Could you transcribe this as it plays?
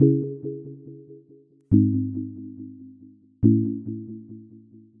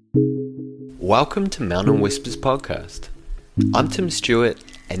Welcome to Mountain Whispers podcast. I'm Tim Stewart,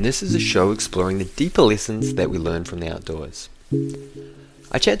 and this is a show exploring the deeper lessons that we learn from the outdoors.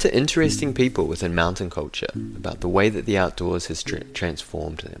 I chat to interesting people within mountain culture about the way that the outdoors has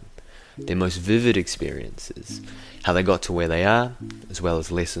transformed them, their most vivid experiences, how they got to where they are, as well as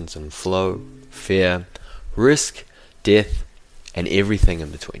lessons on flow, fear, risk, death, and everything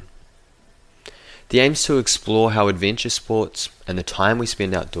in between. The aim is to explore how adventure sports and the time we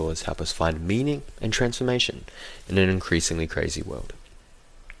spend outdoors help us find meaning and transformation in an increasingly crazy world.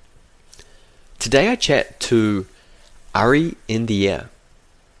 Today I chat to Ari in the Air.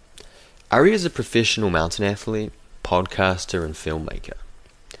 Ari is a professional mountain athlete, podcaster, and filmmaker.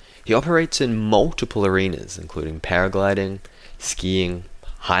 He operates in multiple arenas, including paragliding, skiing,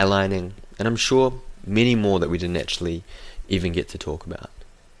 highlining, and I'm sure many more that we didn't actually even get to talk about.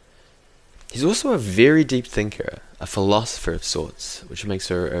 He's also a very deep thinker, a philosopher of sorts, which makes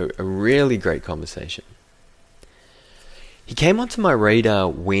for a really great conversation. He came onto my radar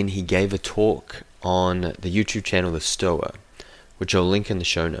when he gave a talk on the YouTube channel The Stoa, which I'll link in the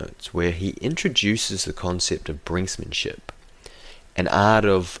show notes, where he introduces the concept of brinksmanship, an art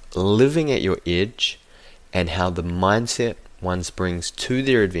of living at your edge, and how the mindset one brings to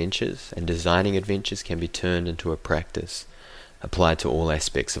their adventures and designing adventures can be turned into a practice applied to all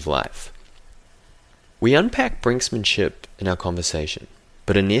aspects of life. We unpack brinksmanship in our conversation,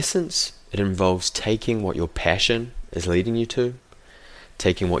 but in essence, it involves taking what your passion is leading you to,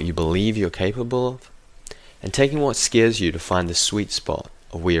 taking what you believe you're capable of, and taking what scares you to find the sweet spot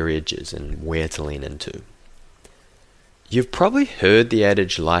of where your edge is and where to lean into. You've probably heard the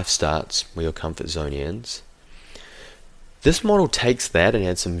adage, life starts where your comfort zone ends. This model takes that and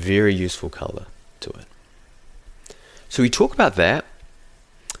adds some very useful color to it. So we talk about that.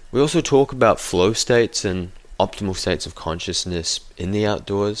 We also talk about flow states and optimal states of consciousness in the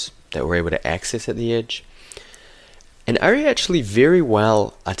outdoors that we're able to access at the edge. And Ari actually very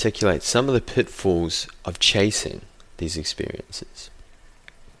well articulates some of the pitfalls of chasing these experiences.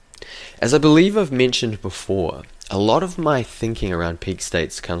 As I believe I've mentioned before, a lot of my thinking around peak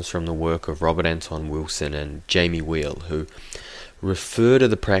states comes from the work of Robert Anton Wilson and Jamie Wheal, who refer to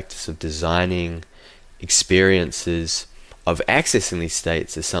the practice of designing experiences of accessing these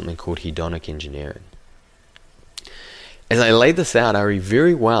states as something called hedonic engineering. As I lay this out, Ari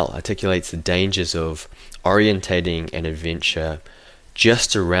very well articulates the dangers of orientating an adventure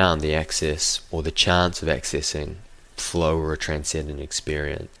just around the access or the chance of accessing flow or a transcendent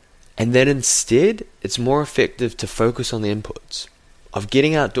experience. And that instead, it's more effective to focus on the inputs of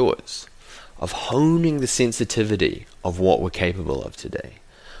getting outdoors, of honing the sensitivity of what we're capable of today,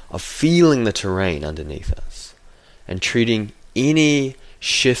 of feeling the terrain underneath us, and treating any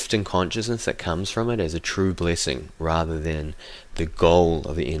shift in consciousness that comes from it as a true blessing rather than the goal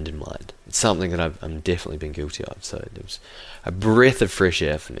of the end in mind. It's something that I've definitely been guilty of, so it was a breath of fresh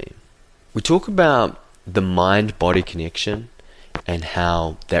air for me. We talk about the mind-body connection and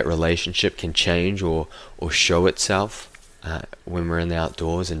how that relationship can change or show itself when we're in the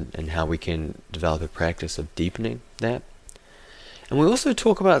outdoors, and how we can develop a practice of deepening that. And we also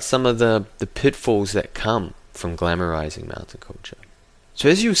talk about some of the pitfalls that come from glamorizing mountain culture. So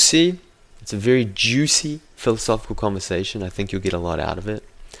as you'll see, it's a very juicy philosophical conversation. I think you'll get a lot out of it.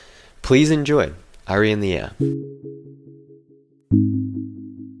 Please enjoy Ari in the Air.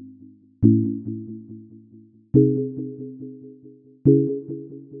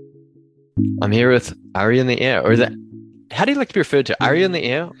 I'm here with Ari in the Air, or is that, how do you like to be referred to? Ari in the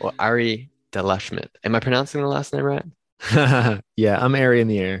Air or Ari de la Schmidt? Am I pronouncing the last name right? Yeah, I'm Ari in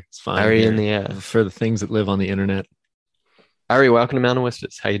the Air. It's fine. Ari in the Air. For the things that live on the internet. Ari, welcome to Mountain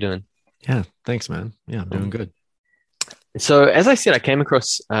Whispers. How you doing? Yeah, thanks, man. Yeah, I'm doing good. So, as I said, I came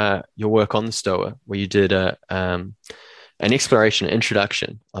across your work on the Stoa, where you did an exploration,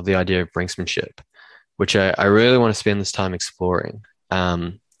 introduction of the idea of brinksmanship, which I really want to spend this time exploring.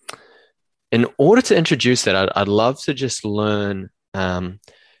 In order to introduce that, I'd love to just learn a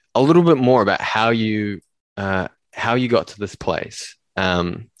little bit more about how you got to this place.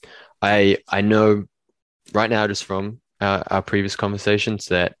 I know right now, just from our previous conversations,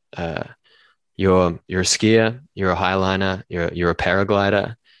 that you're a skier, you're a highliner, you're a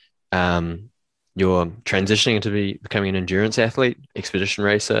paraglider, you're transitioning into becoming an endurance athlete, expedition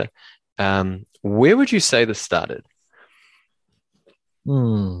racer. Where would you say this started?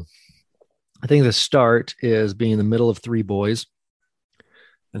 I think the start is being in the middle of three boys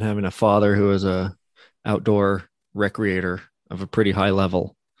and having a father who is a outdoor recreator of a pretty high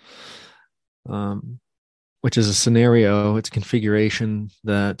level, which is a scenario, it's a configuration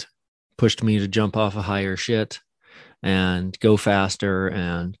that pushed me to jump off a higher shit and go faster,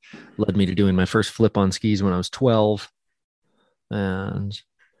 and led me to doing my first flip on skis when I was 12, and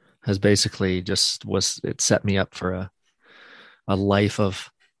has basically just it set me up for a life of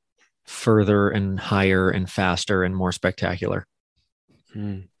further and higher and faster and more spectacular.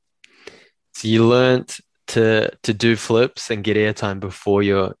 Hmm. So you learnt to do flips and get airtime before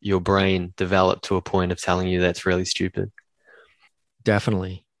your brain developed to a point of telling you that's really stupid.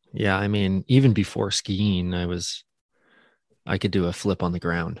 Definitely. Yeah. I mean, even before skiing, I could do a flip on the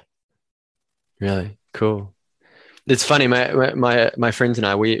ground. Really cool. It's funny. My friends and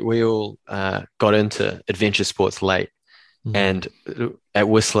I we all got into adventure sports late. Mm. And at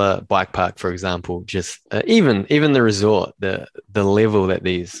Whistler Bike Park, for example, just even the resort, the level that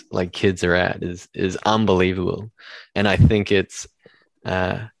these like kids are at is unbelievable. And I think it's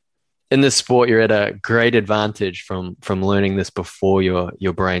uh, in this sport you're at a great advantage from learning this before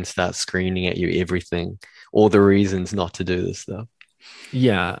your brain starts screaming at you everything, all the reasons not to do this stuff.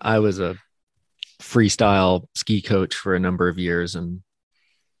 Yeah. I was a freestyle ski coach for a number of years. And,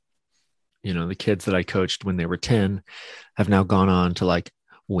 the kids that I coached when they were 10 have now gone on to like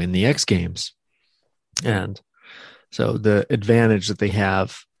win the X Games. And so the advantage that they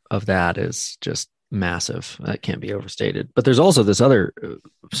have of that is just massive. That can't be overstated. But there's also this other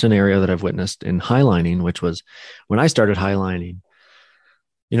scenario that I've witnessed in highlining, which was when I started highlining,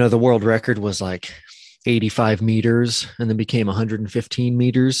 the world record was like 85 meters and then became 115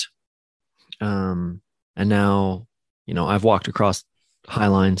 meters. And now, I've walked across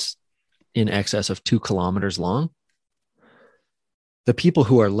highlines in excess of 2 kilometers long. The people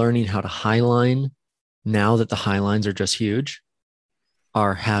who are learning how to highline now that the highlines are just huge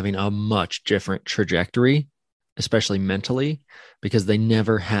are having a much different trajectory, especially mentally, because they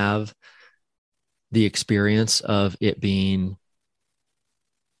never have the experience of it being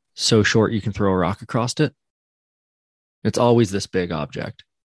so short you can throw a rock across it. It's always this big object.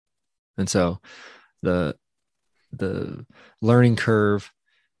 And so the the learning curve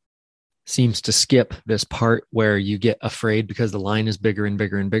seems to skip this part where you get afraid because the line is bigger and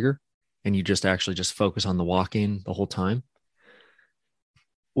bigger and bigger, and you just actually just focus on the walking the whole time,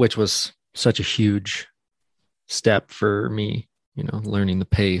 which was such a huge step for me, learning the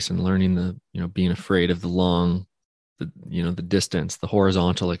pace and learning being afraid of the distance, the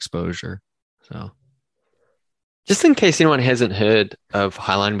horizontal exposure. So, Just in case anyone hasn't heard of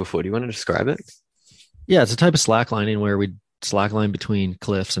Highline before, do you want to describe it? yeah, it's a type of slacklining where we slackline between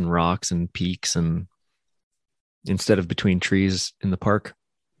cliffs and rocks and peaks, and instead of between trees in the park.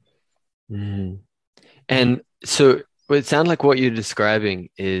 Mm. And so it sounds like what you're describing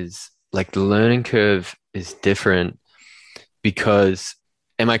is like the learning curve is different because,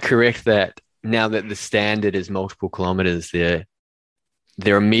 am I correct that now that the standard is multiple kilometers, they're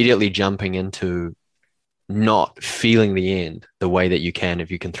immediately jumping into not feeling the end the way that you can if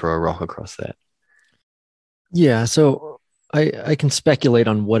you can throw a rock across that. Yeah, so I can speculate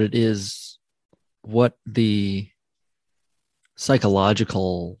on what it is, what the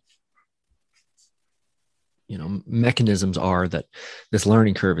psychological mechanisms are that this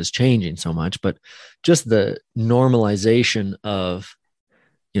learning curve is changing so much, but just the normalization of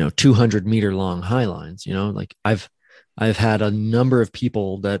 200-meter long high lines, like I've had a number of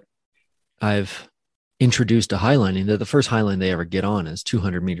people that I've introduced to highlining that the first highline they ever get on is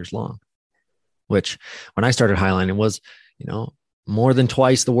 200 meters long, which when I started highlining was more than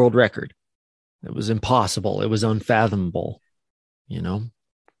twice the world record. It was impossible, it was unfathomable.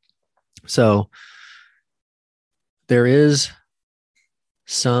 So there is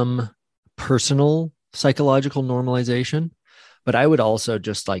some personal psychological normalization, but I would also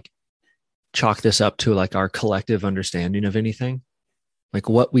just like chalk this up to like our collective understanding of anything. Like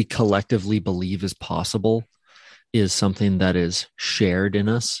what we collectively believe is possible is something that is shared in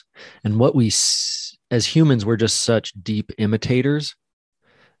us. And as humans, we're just such deep imitators.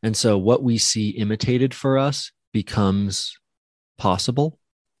 And so what we see imitated for us becomes possible.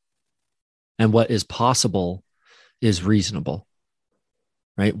 And what is possible is reasonable,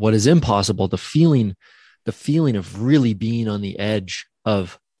 right? What is impossible, the feeling of really being on the edge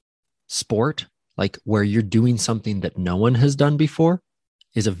of sport, like where you're doing something that no one has done before,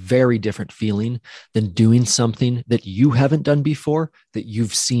 is a very different feeling than doing something that you haven't done before that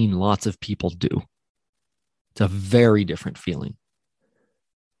you've seen lots of people do. It's a very different feeling.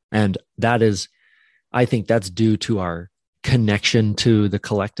 And I think that's due to our connection to the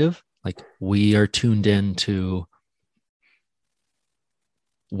collective. Like we are tuned in to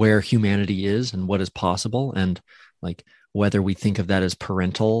where humanity is and what is possible. And like whether we think of that as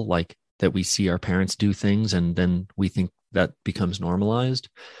parental, like that we see our parents do things and then we think that becomes normalized,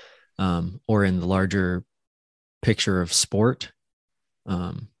 or in the larger picture of sport,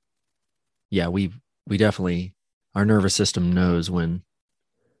 yeah, we definitely, our nervous system knows when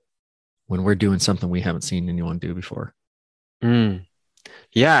we're doing something we haven't seen anyone do before. Mm.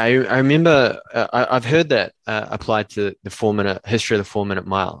 Yeah, I remember I've heard that applied to the 4 minute history of the 4 minute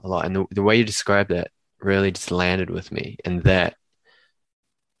mile a lot, and the way you described that really just landed with me. And that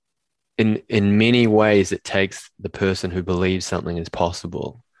in many ways, it takes the person who believes something is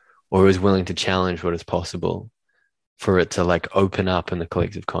possible or is willing to challenge what is possible for it to like open up in the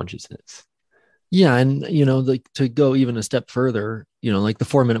collective consciousness. Yeah, and like to go even a step further, like the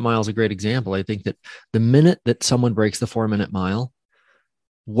 4 minute mile is a great example. I think that the minute that someone breaks the 4 minute mile,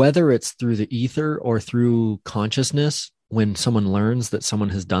 whether it's through the ether or through consciousness, when someone learns that someone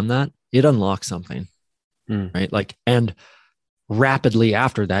has done that, it unlocks something, Mm. right? Like, and rapidly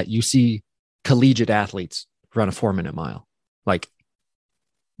after that, you see collegiate athletes run a 4 minute mile. Like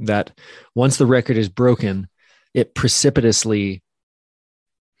that, once the record is broken, it precipitously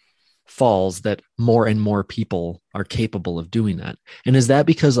falls that more and more people are capable of doing that. And is that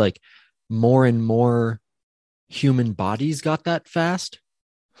because like more and more human bodies got that fast?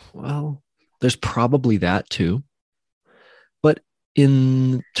 Well, there's probably that too. But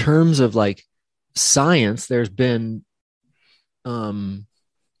in terms of like science, there's been, um,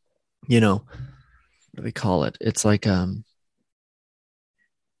 what do they call it? It's like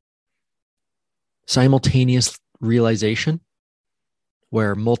simultaneous realization,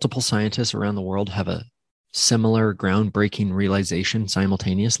 where multiple scientists around the world have a similar groundbreaking realization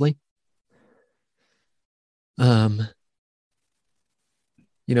simultaneously. Um,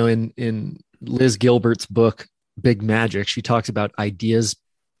 in Liz Gilbert's book Big Magic, she talks about ideas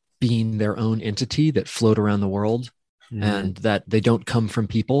being their own entity that float around the world, and that they don't come from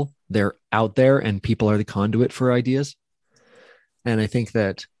people. They're out there and people are the conduit for ideas. And I think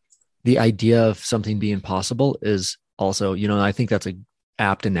that the idea of something being possible is also, I think that's a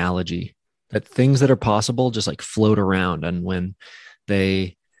apt analogy, that things that are possible just like float around. And when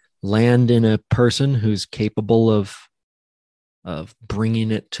they land in a person who's capable of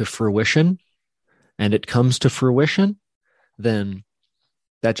bringing it to fruition, and it comes to fruition, then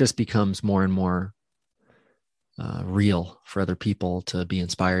that just becomes more and more real for other people to be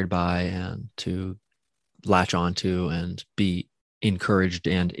inspired by and to latch onto and be encouraged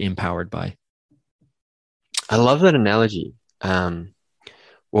and empowered by. I love that analogy.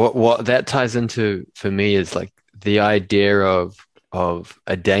 What that ties into for me is like the idea of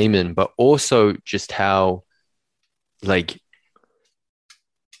a daemon, but also just how like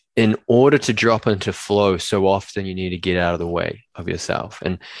in order to drop into flow, so often you need to get out of the way of yourself.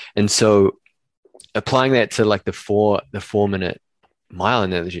 And so applying that to like the 4 minute mile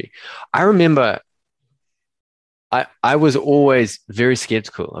analogy, I remember I was always very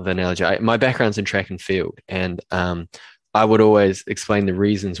skeptical of the analogy. My background's in track and field, and I would always explain the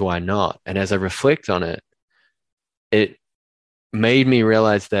reasons why not. And as I reflect on it, it made me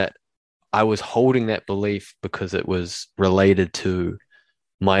realize that I was holding that belief because it was related to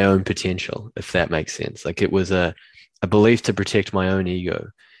my own potential, if that makes sense. Like it was a belief to protect my own ego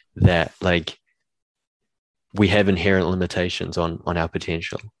that like we have inherent limitations on our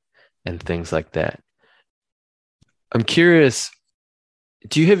potential and things like that. I'm curious,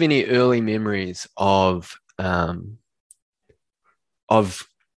 do you have any early memories of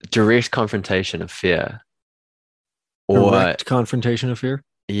direct confrontation of fear? Or Direct confrontation of fear?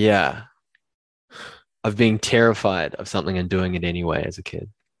 yeah, of being terrified of something and doing it anyway as a kid?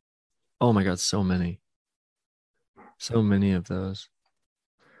 Oh my God, so many. So many of those.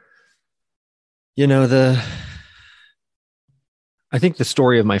 I think the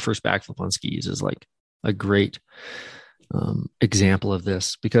story of my first backflip on skis is like a great example of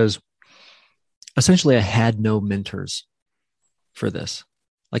this, because essentially I had no mentors for this.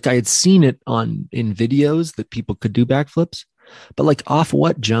 Like I had seen it in videos that people could do backflips, but like off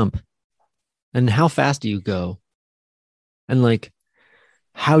what jump? And how fast do you go? And like,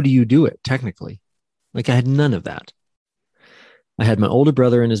 how do you do it technically? Like I had none of that. I had my older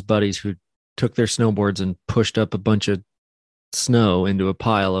brother and his buddies who took their snowboards and pushed up a bunch of snow into a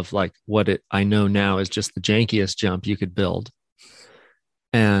pile of like I know now is just the jankiest jump you could build.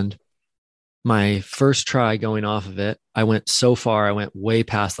 And my first try going off of it, I went so far, I went way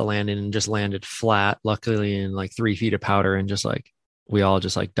past the landing and just landed flat, luckily in like 3 feet of powder, and just like we all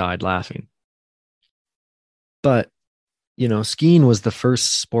just like died laughing. But skiing was the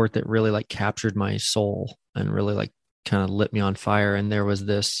first sport that really like captured my soul and really like kind of lit me on fire. And there's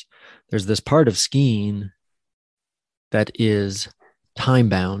this part of skiing that is time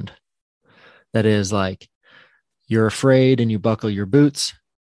bound, that is like you're afraid and you buckle your boots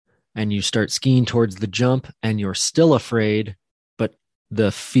and you start skiing towards the jump and you're still afraid, but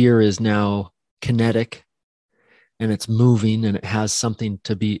the fear is now kinetic and it's moving and it has something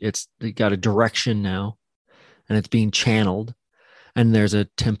to be, it's got a direction now and it's being channeled. And there's a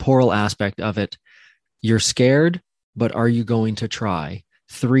temporal aspect of it. You're scared, but are you going to try?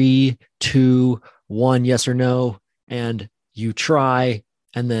 3, 2, 1, yes or no. And you try.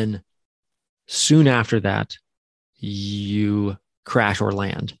 And then soon after that, you crash or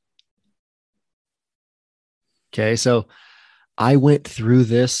land. Okay. So I went through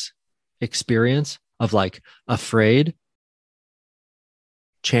this experience of like afraid,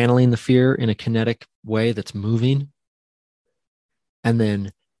 channeling the fear in a kinetic way that's moving, and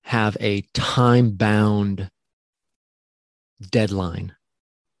then have a time bound deadline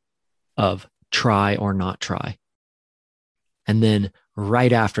of try or not try. And then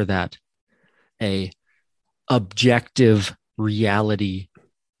right after that, a objective reality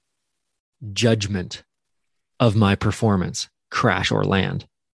judgment of my performance, crash or land.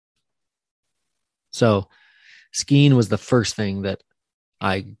 So skiing was the first thing that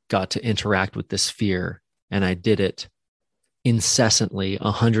I got to interact with this fear, and I did it incessantly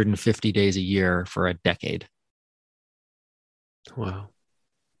 150 days a year for a decade. Wow.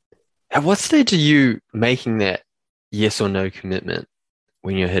 At what stage are you making that yes or no commitment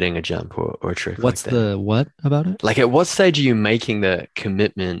when you're hitting a jump or a trick What's like that? the what about it? Like, at what stage are you making the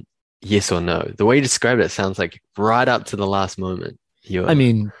commitment, yes or no? The way you described it sounds like right up to the last moment. I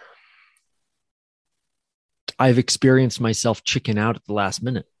mean, I've experienced myself chicken out at the last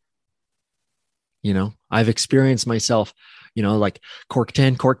minute. You know, I've experienced myself, you know, like cork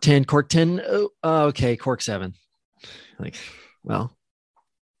 10, cork 10, cork 10. Oh, okay, cork 7. Like, well,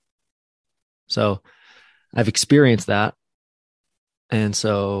 so I've experienced that. And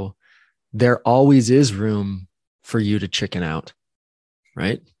so there always is room for you to chicken out,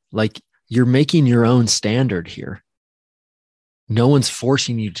 right? Like you're making your own standard here. No one's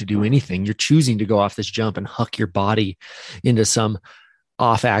forcing you to do anything. You're choosing to go off this jump and huck your body into some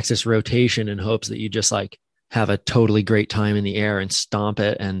off axis rotation in hopes that you just like have a totally great time in the air and stomp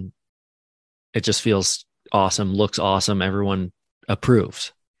it. And it just feels awesome, looks awesome. Everyone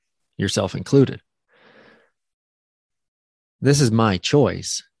approves, yourself included. This is my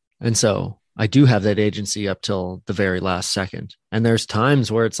choice. And so I do have that agency up till the very last second. And there's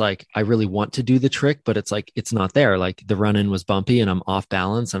times where it's like, I really want to do the trick, but it's like, it's not there. Like the run in was bumpy and I'm off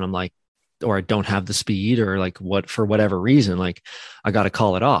balance and I'm like, or I don't have the speed or like what, for whatever reason, like I got to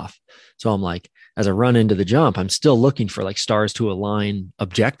call it off. So I'm like, as I run into the jump, I'm still looking for like stars to align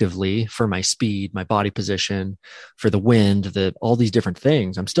objectively for my speed, my body position, for the wind, all these different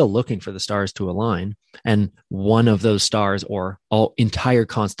things. I'm still looking for the stars to align. And one of those stars or all entire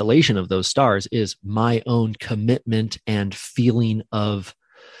constellation of those stars is my own commitment and feeling of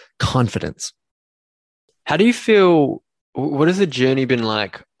confidence. How do you feel? What has the journey been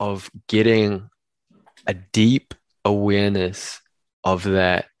like of getting a deep awareness of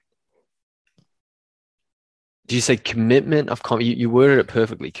that? Do you say commitment of you worded it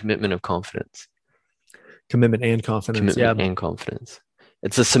perfectly, commitment of confidence. Commitment and confidence. Commitment and confidence.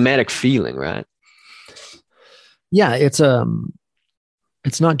 It's a somatic feeling, right? Yeah, it's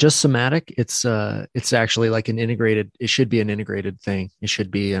not just somatic. It's actually like it should be an integrated thing. It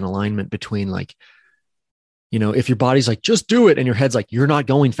should be an alignment between like, you know, if your body's like, just do it. And your head's like, you're not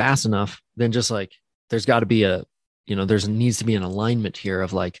going fast enough, then just like, there's got to be needs to be an alignment here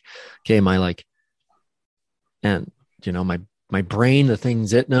of like, okay, and you know, my brain, the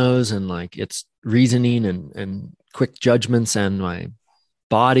things it knows and like it's reasoning and quick judgments, and my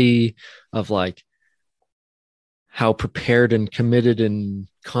body of like how prepared and committed and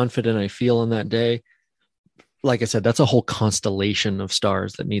confident I feel on that day. Like I said, that's a whole constellation of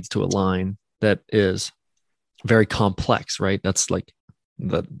stars that needs to align. That is very complex, right? That's like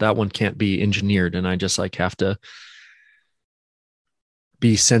that one can't be engineered. And I just like have to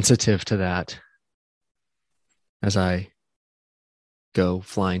be sensitive to that as I go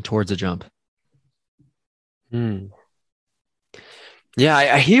flying towards a jump. Yeah,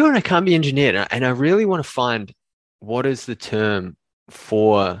 I hear when I can't be engineered, and I really want to find what is the term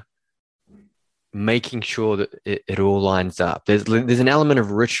for making sure that it all lines up. There's an element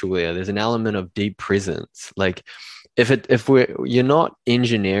of ritual there. There's an element of deep presence. Like you're not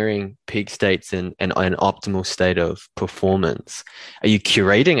engineering peak states in an optimal state of performance. Are you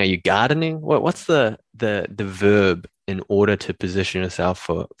curating? Are you gardening? What's the verb in order to position yourself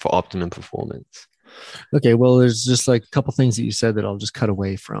for optimum performance? Okay, well, there's just like a couple things that you said that I'll just cut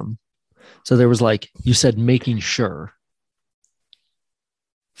away from. So there was like, you said making sure.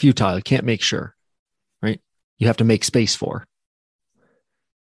 Futile, you can't make sure, right? You have to make space for.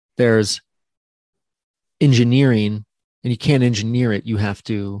 there's engineering, and you can't engineer it. You have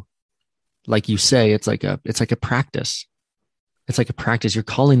to, like you say, it's like a practice. It's like a practice. You're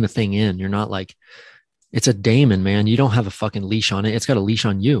calling the thing in. You're not like, it's a daemon, man. You don't have a fucking leash on it. It's got a leash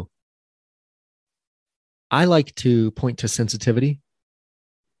on you. I like to point to sensitivity,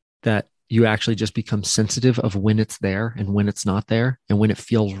 that you actually just become sensitive of when it's there and when it's not there, and when it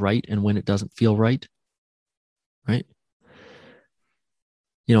feels right and when it doesn't feel right. Right.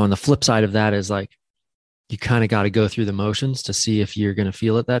 On the flip side of that is like, you kind of got to go through the motions to see if you're going to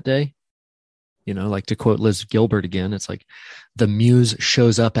feel it that day. Like to quote Liz Gilbert again, it's like the muse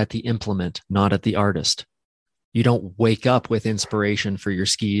shows up at the implement, not at the artist. You don't wake up with inspiration for your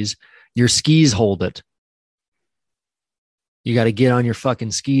skis. Your skis hold it. You got to get on your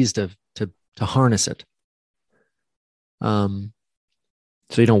fucking skis to harness it. So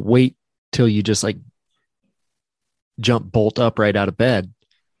you don't wait till you just like jump bolt up right out of bed.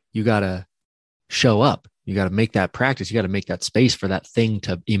 You got to show up. You got to make that practice. You got to make that space for that thing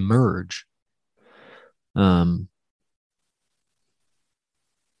to emerge.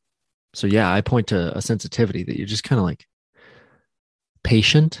 So yeah, I point to a sensitivity that you're just kind of like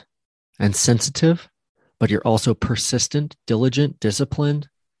patient and sensitive, but you're also persistent, diligent, disciplined,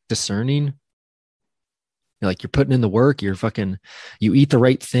 discerning. You're putting in the work. You eat the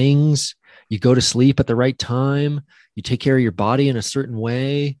right things. You go to sleep at the right time. You take care of your body in a certain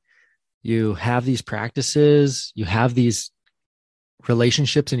way. You have these practices. You have these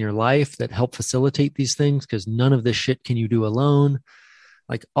relationships in your life that help facilitate these things, because none of this shit can you do alone.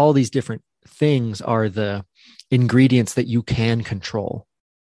 Like all these different things are the ingredients that you can control,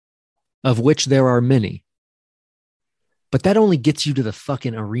 of which there are many. But that only gets you to the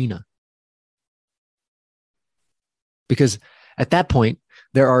fucking arena. Because at that point,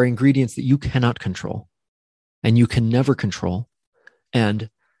 there are ingredients that you cannot control and you can never control. And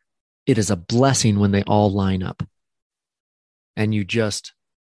it is a blessing when they all line up and you just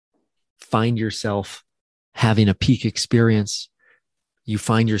find yourself having a peak experience. You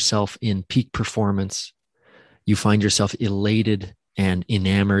find yourself in peak performance. You find yourself elated and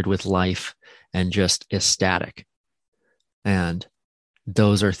enamored with life and just ecstatic. And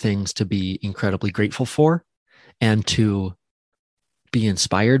those are things to be incredibly grateful for and to be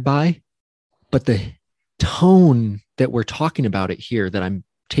inspired by. But the tone that we're talking about it here, that I'm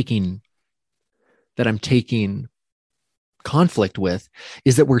taking conflict with,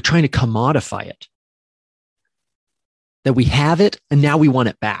 is that we're trying to commodify it. That we have it and now we want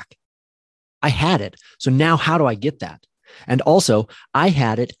it back. I had it. So now how do I get that? And also, I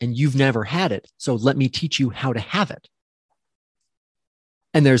had it and you've never had it. So let me teach you how to have it.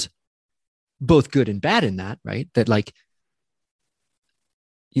 And there's both good and bad in that, right? That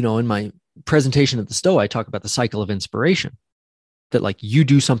in my presentation at the Stowe, I talk about the cycle of inspiration. That you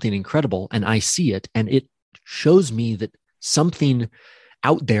do something incredible and I see it and it shows me that something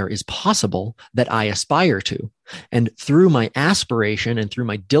out there is possible that I aspire to. And through my aspiration and through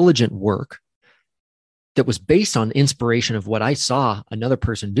my diligent work that was based on inspiration of what I saw another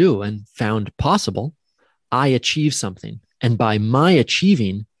person do and found possible, I achieved something. And by my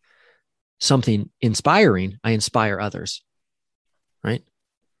achieving something inspiring, I inspire others, right?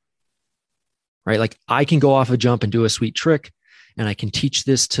 Right? I can go off a jump and do a sweet trick, and I can teach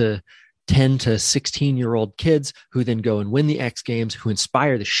this to 10 to 16-year-old kids who then go and win the X Games, who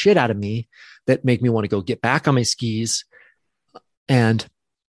inspire the shit out of me, that make me want to go get back on my skis. And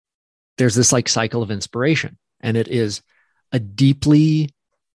there's this cycle of inspiration. And it is a deeply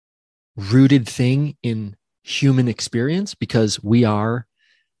rooted thing in human experience, because we are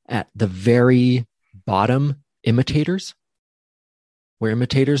at the very bottom imitators. We're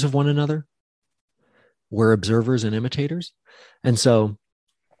imitators of one another. We're observers and imitators. And so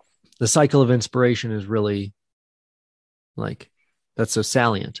the cycle of inspiration is really that's so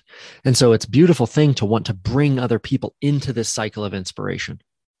salient. And so it's a beautiful thing to want to bring other people into this cycle of inspiration.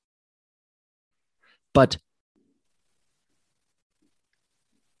 But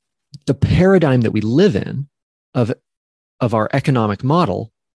the paradigm that we live in of our economic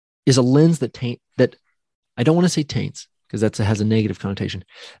model is a lens that I don't want to say taints, because that has a negative connotation,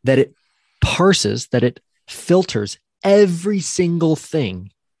 that it parses, that it filters every single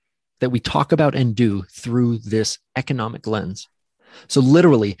thing that we talk about and do through this economic lens. So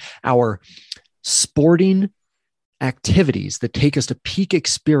literally, our sporting activities that take us to peak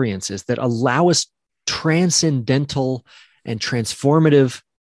experiences, that allow us transcendental and transformative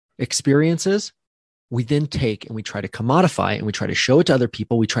experiences, we then take and we try to commodify and we try to show it to other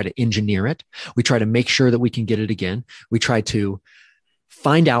people. We try to engineer it. We try to make sure that we can get it again. We try to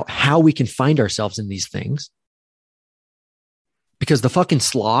find out how we can find ourselves in these things. because the fucking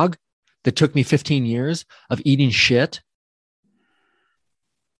slog that took me 15 years of eating shit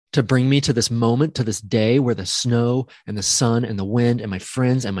to bring me to this moment, to this day where the snow and the sun and the wind and my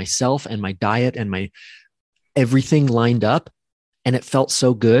friends and myself and my diet and my everything lined up, and it felt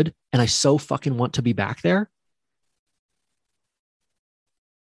so good. And I so fucking want to be back there.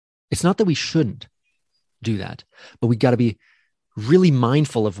 It's not that we shouldn't do that, but we got to be really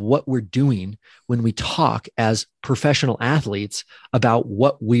mindful of what we're doing when we talk as professional athletes about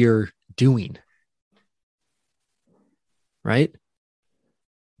what we're doing. Right?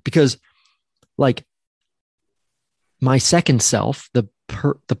 Because like my second self, the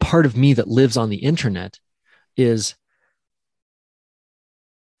part of me that lives on the internet is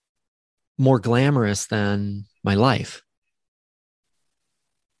more glamorous than my life.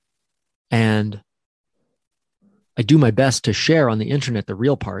 And I do my best to share on the internet the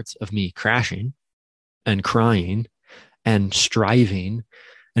real parts of me crashing and crying and striving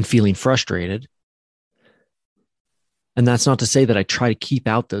and feeling frustrated. And that's not to say that I try to keep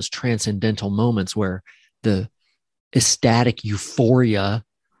out those transcendental moments where the ecstatic euphoria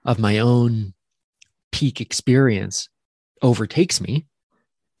of my own peak experience overtakes me.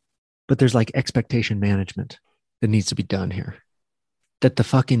 But there's like expectation management that needs to be done here. That the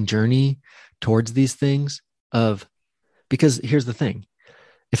fucking journey towards these things because here's the thing.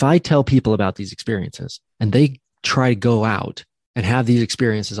 If I tell people about these experiences and they try to go out and have these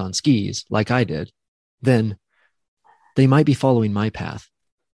experiences on skis like I did, then they might be following my path,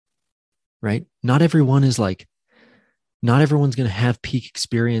 right? Not everyone's going to have peak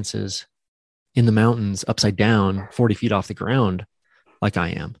experiences in the mountains upside down, 40 feet off the ground like I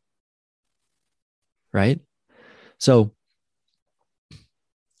am, right? So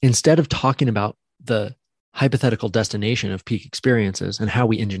instead of talking about the hypothetical destination of peak experiences and how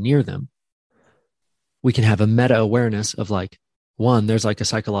we engineer them, we can have a meta awareness of like, one, there's like a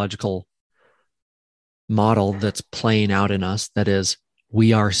psychological model that's playing out in us that is,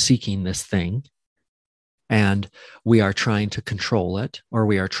 we are seeking this thing and we are trying to control it, or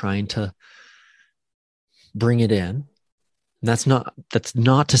we are trying to bring it in. And that's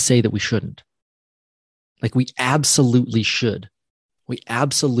not to say that we shouldn't. Like we absolutely should. We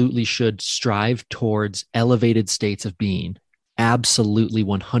absolutely should strive towards elevated states of being. Absolutely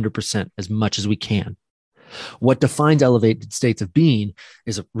 100% as much as we can. What defines elevated states of being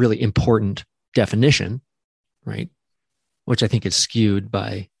is a really important definition, right? Which I think is skewed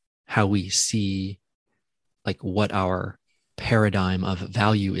by how we see like what our paradigm of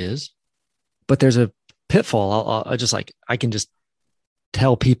value is. But there's a pitfall. I can just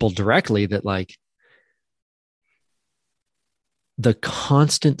tell people directly that like the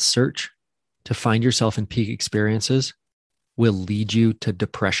constant search to find yourself in peak experiences will lead you to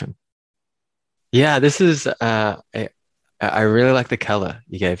depression. Yeah, this is I really like the color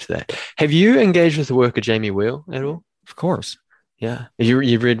you gave to that. Have you engaged with the work of Jamie Wheal at all? Of course. Yeah.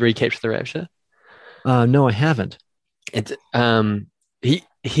 You've read Recapture the Rapture? No, I haven't. It's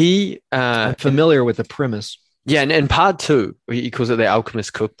he I'm familiar with the premise. Yeah, and in part two, he calls it the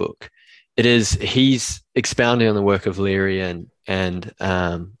Alchemist Cookbook. He's expounding on the work of Leary and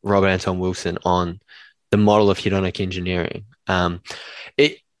Robert Anton Wilson on the model of hedonic engineering.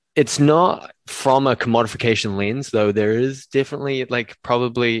 It's not from a commodification lens, though there is definitely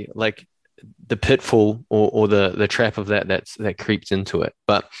probably the pitfall or the trap of that creeps into it.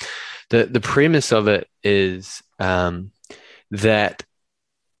 But the premise of it is that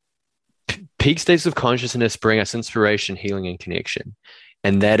peak states of consciousness bring us inspiration, healing, and connection.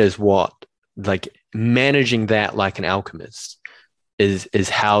 And that is what, managing that like an alchemist is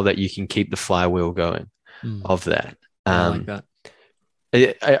how that you can keep the flywheel going of that. I like that.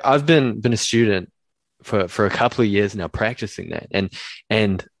 I've been a student for a couple of years now practicing that.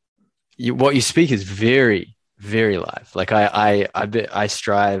 And what you speak is very, very live. I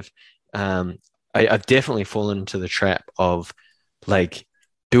strive. I've definitely fallen into the trap of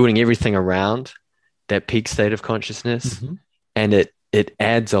building everything around that peak state of consciousness, and it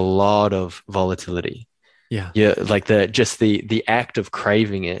adds a lot of volatility. Yeah, the act of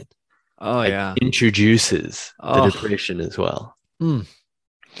craving it. Oh yeah, introduces the depression as well.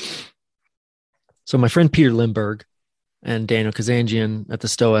 So my friend Peter Lindbergh and Daniel Kazanjian at the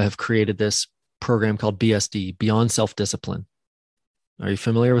Stoa have created this program called BSD, Beyond Self-Discipline. Are you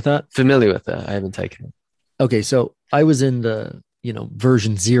familiar with that? Familiar with that. I haven't taken it. Okay, so I was in the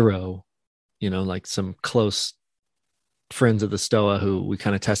version 0, some close friends of the Stoa who we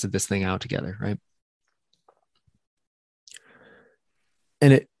kind of tested this thing out together, right?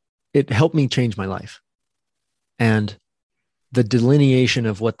 And it helped me change my life. And the delineation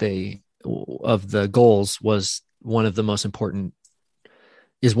of of the goals was one of the most important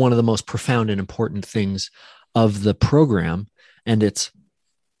is one of the most profound and important things of the program. And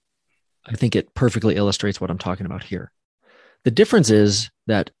I think it perfectly illustrates what I'm talking about here. The difference is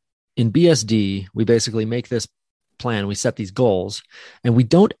that in BSD, we basically make this plan, we set these goals, and we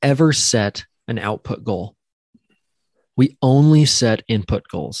don't ever set an output goal. We only set input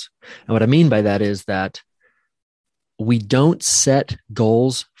goals. And what I mean by that is that we don't set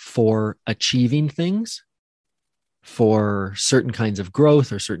goals for achieving things, for certain kinds of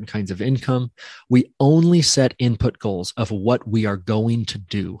growth or certain kinds of income. We only set input goals of what we are going to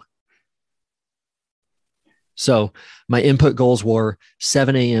do. So my input goals were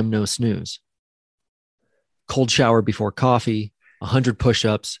 7 a.m., no snooze, cold shower before coffee, 100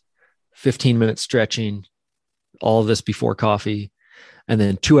 push-ups, 15 minutes stretching, all of this before coffee, and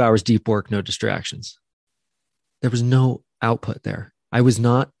then 2 hours deep work, no distractions. There was no output there. I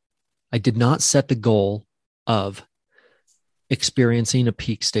did not set the goal of experiencing a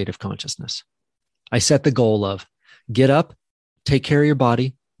peak state of consciousness. I set the goal of get up, take care of your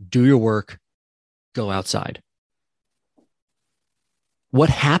body, do your work, go outside. What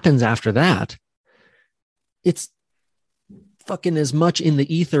happens after that? It's fucking as much in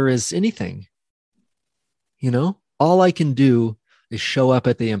the ether as anything. All I can do is show up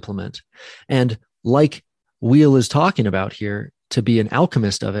at the implement. And like Wheel is talking about here, to be an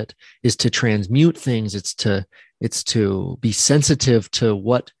alchemist of it is to transmute things. It's to be sensitive to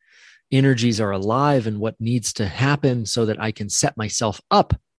what energies are alive and what needs to happen so that I can set myself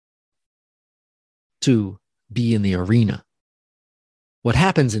up to be in the arena. What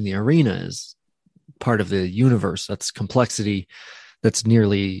happens in the arena is part of the universe. That's complexity that's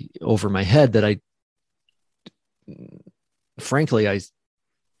nearly over my head that frankly, I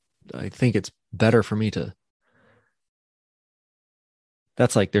think it's better for me to,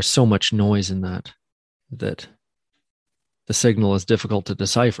 that's like, there's so much noise in that the signal is difficult to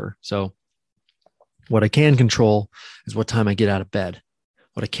decipher. So what I can control is what time I get out of bed.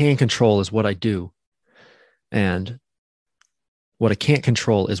 What I can control is what I do. And what I can't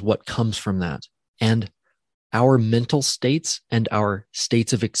control is what comes from that. And our mental states and our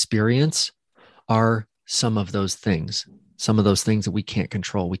states of experience are some of those things that we can't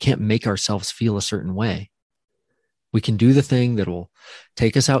control. We can't make ourselves feel a certain way. We can do the thing that will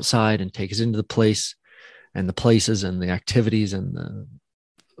take us outside and take us into the place and the places and the activities and the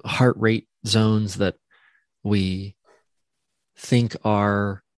heart rate zones that we think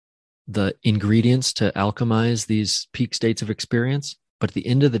are the ingredients to alchemize these peak states of experience. But at the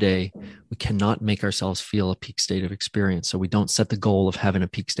end of the day, we cannot make ourselves feel a peak state of experience. So we don't set the goal of having a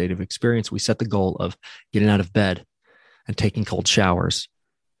peak state of experience. We set the goal of getting out of bed and taking cold showers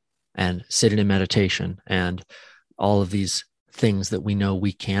and sitting in meditation and all of these things that we know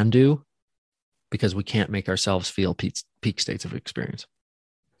we can do because we can't make ourselves feel peak states of experience.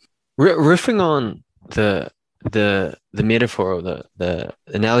 Riffing on the metaphor or the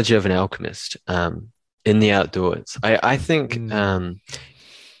analogy of an alchemist in the outdoors, I think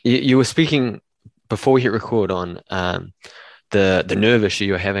you were speaking before we hit record on the nerve issue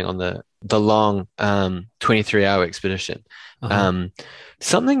you're having on the long 23-hour expedition.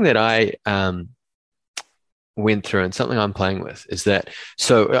 Something that I went through and something I'm playing with is that,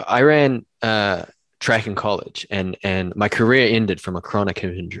 so I ran track in college and my career ended from a chronic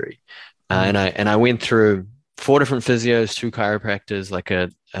hip injury. And I went through 4 different physios, 2 chiropractors, like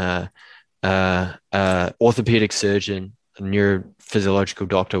a orthopedic surgeon, a neurophysiological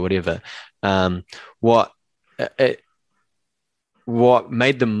doctor, whatever. What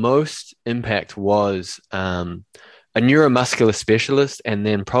made the most impact was a neuromuscular specialist, and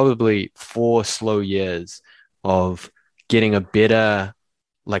then probably 4 slow years of getting a better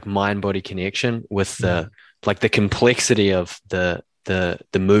like mind-body connection with the complexity of the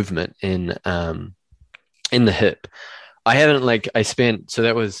movement in the hip. So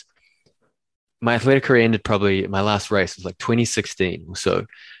that was my athletic career ended, probably my last race was like 2016 or so.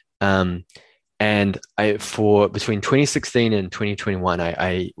 And for between 2016 and 2021,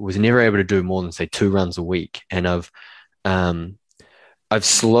 I was never able to do more than say 2 runs a week. And I've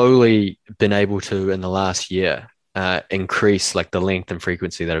slowly been able to, in the last year, increase like the length and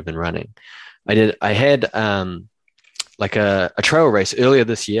frequency that I've been running. I had like a trail race earlier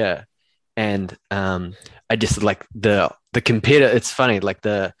this year, and I just like the competitor. It's funny, like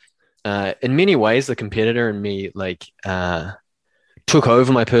in many ways, the competitor in me took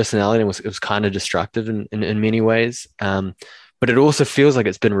over my personality, and it was kind of destructive in many ways. But it also feels like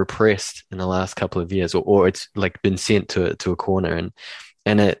it's been repressed in the last couple of years, or it's like been sent to a corner,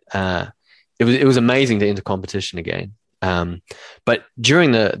 and it was amazing to enter competition again. But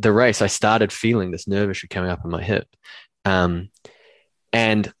during the race, I started feeling this nerve issue coming up in my hip.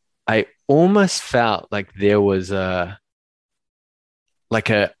 And I almost felt like there was like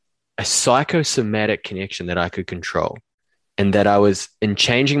a psychosomatic connection that I could control, and that I was in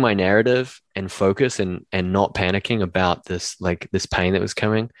changing my narrative and focus and not panicking about this pain that was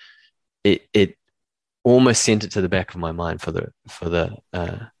coming. It almost sent it to the back of my mind for the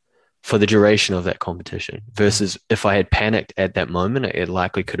duration of that competition. Versus if I had panicked at that moment, it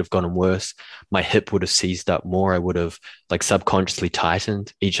likely could have gotten worse. My hip would have seized up more. I would have like subconsciously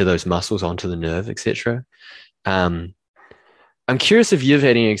tightened each of those muscles onto the nerve, etc. Um, I'm curious if you've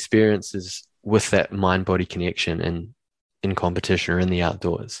had any experiences with that mind body connection in competition or in the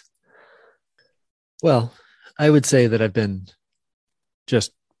outdoors. Well, I would say that I've been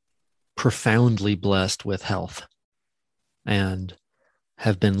just profoundly blessed with health and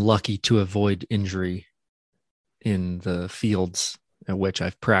have been lucky to avoid injury in the fields at which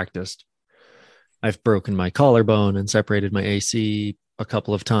I've practiced. I've broken my collarbone and separated my AC a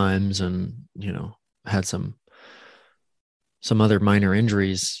couple of times, and had some other minor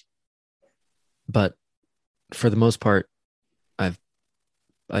injuries, but for the most part, I've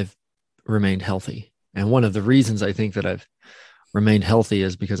remained healthy. And one of the reasons I think that I've remained healthy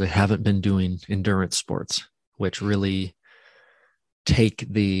is because I haven't been doing endurance sports, which really take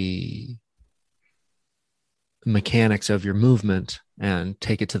the mechanics of your movement and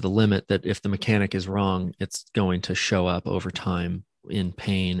take it to the limit that if the mechanic is wrong, it's going to show up over time in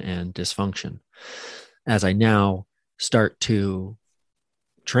pain and dysfunction. As I now start to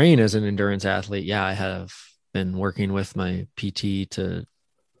train as an endurance athlete, yeah, I have been working with my PT to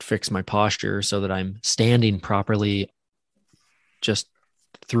fix my posture so that I'm standing properly just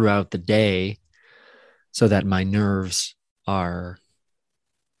throughout the day so that my nerves are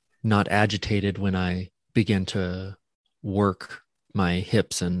not agitated when I begin to work my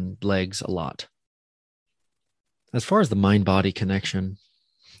hips and legs a lot. As far as the mind body connection,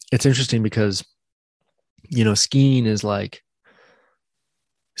 it's interesting because, skiing is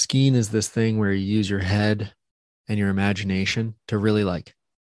this thing where you use your head and your imagination to really like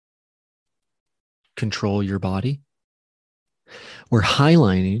control your body. Where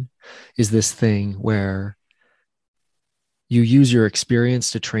highlining is this thing where you use your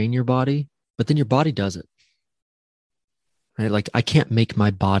experience to train your body, but then your body does it. Right? Like I can't make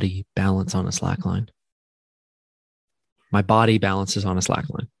my body balance on a slack line. My body balances on a slack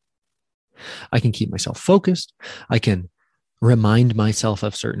line. I can keep myself focused. I can remind myself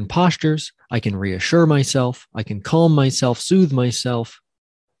of certain postures. I can reassure myself. I can calm myself, soothe myself,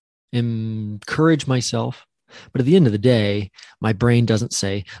 encourage myself. But at the end of the day, my brain doesn't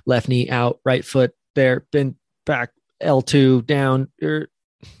say left knee out, right foot there, bend back, L2 down. It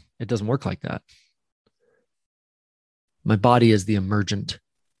doesn't work like that. My body is the emergent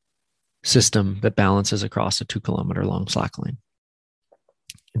system that balances across a 2-kilometer long slack line.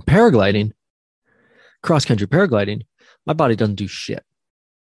 In paragliding, cross-country paragliding, my body doesn't do shit.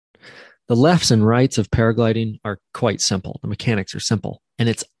 The lefts and rights of paragliding are quite simple. The mechanics are simple. And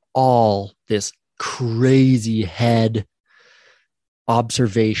it's all this crazy head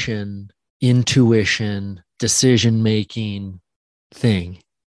observation, intuition, decision-making thing.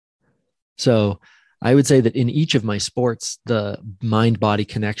 So I would say that in each of my sports, the mind-body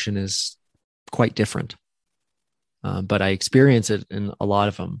connection is quite different. But I experience it in a lot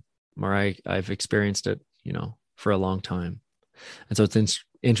of them, or I've experienced it, for a long time. And so it's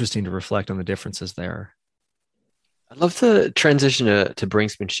interesting to reflect on the differences there. I love the transition to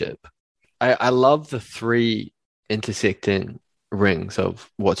brinksmanship. I love the three intersecting rings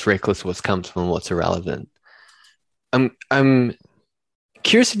of what's reckless, what's comfortable, and what's irrelevant. I'm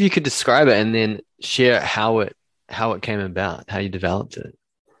curious if you could describe it and then share how it came about, how you developed it.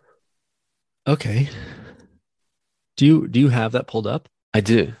 Okay. Do you have that pulled up? I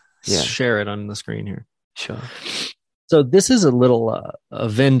do. Yeah, Share it on the screen here. sure. So this is a little a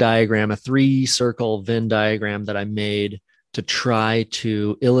Venn diagram, a 3-circle Venn diagram that I made to try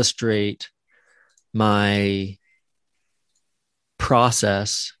to illustrate my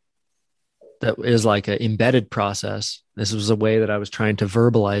process that is like an embedded process. This was a way that I was trying to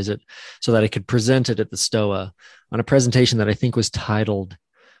verbalize it so that I could present it at the STOA on a presentation that I think was titled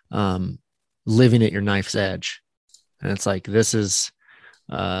Living at Your Knife's Edge. And it's like, this is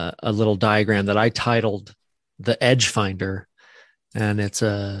a little diagram that I titled The Edge Finder. And it's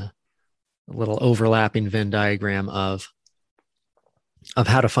a little overlapping Venn diagram of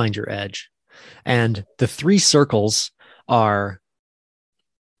how to find your edge. And the 3 circles are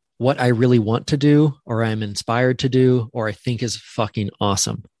what I really want to do, or I'm inspired to do, or I think is fucking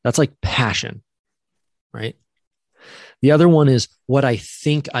awesome. That's like passion, right? The other one is what I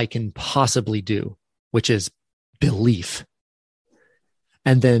think I can possibly do, which is belief.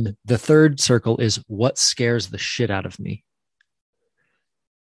 And then the third circle is what scares the shit out of me.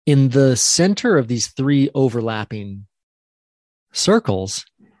 In the center of these three overlapping circles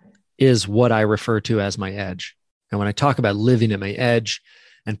is what I refer to as my edge. And when I talk about living at my edge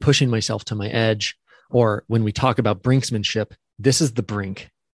and pushing myself to my edge, or when we talk about brinksmanship, this is the brink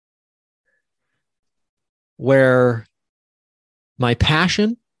where my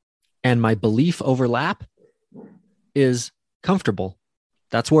passion and my belief overlap is comfortable.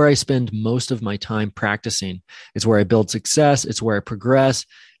 That's where I spend most of my time practicing. It's where I build success. It's where I progress.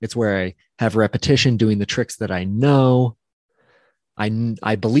 It's where I have repetition doing the tricks that I know.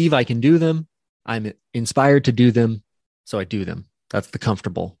 I believe I can do them. I'm inspired to do them, so I do them. That's the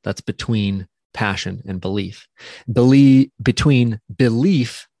comfortable. That's between passion and belief. Between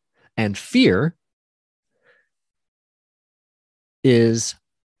belief and fear is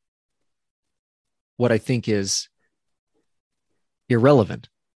what I think is irrelevant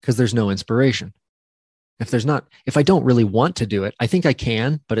because there's no inspiration. If I don't really want to do it, I think I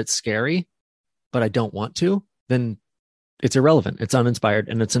can, but it's scary, but I don't want to, then it's irrelevant. It's uninspired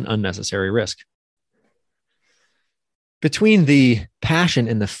and it's an unnecessary risk. Between the passion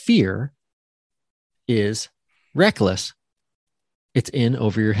and the fear is reckless. It's in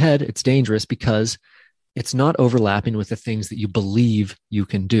over your head. It's dangerous because it's not overlapping with the things that you believe you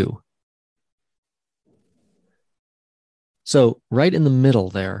can do. So right in the middle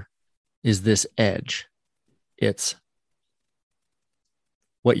there is this edge. It's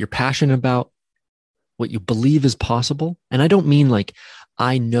what you're passionate about, what you believe is possible. And I don't mean like,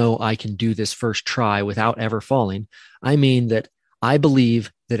 I know I can do this first try without ever falling. I mean that I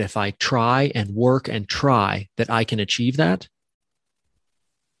believe that if I try and work and try, that I can achieve that.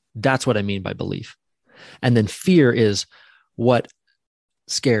 That's what I mean by belief. And then fear is what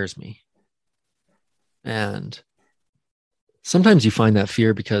scares me. And sometimes you find that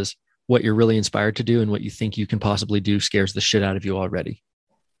fear because what you're really inspired to do and what you think you can possibly do scares the shit out of you already.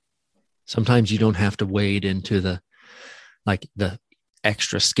 Sometimes you don't have to wade into the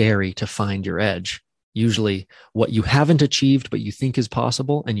extra scary to find your edge. Usually what you haven't achieved, but you think is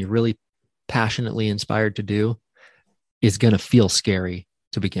possible and you're really passionately inspired to do is going to feel scary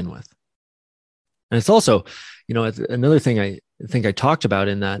to begin with. And it's also, another thing I think I talked about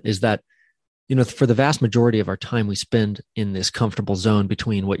in that is that, for the vast majority of our time, we spend in this comfortable zone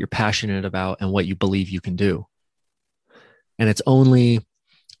between what you're passionate about and what you believe you can do. And it's only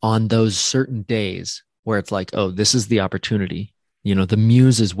on those certain days where it's like, oh, this is the opportunity. The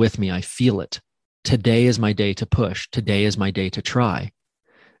muse is with me. I feel it. Today is my day to push. Today is my day to try.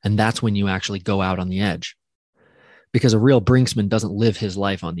 And that's when you actually go out on the edge. Because a real brinksman doesn't live his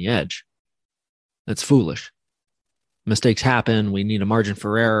life on the edge. That's foolish. Mistakes happen. We need a margin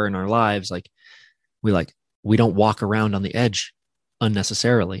for error in our lives. We don't walk around on the edge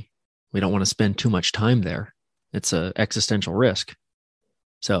unnecessarily. We don't want to spend too much time there. It's an existential risk.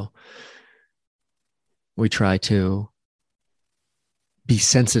 So we try to be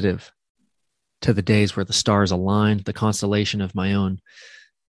sensitive to the days where the stars aligned, the constellation of my own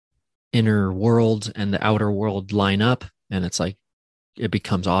inner world and the outer world line up. And it's like, it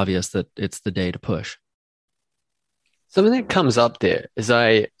becomes obvious that it's the day to push. Something that comes up there is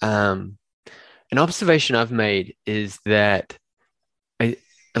an observation I've made is that a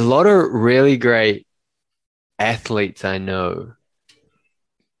lot of really great athletes I know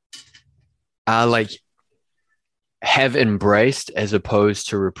are have embraced as opposed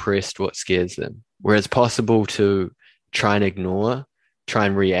to repressed what scares them. Where it's possible to try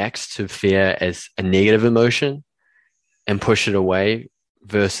and react to fear as a negative emotion and push it away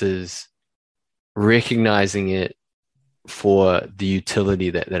versus recognizing it for the utility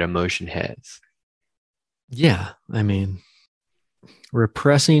that emotion has. Yeah. I mean,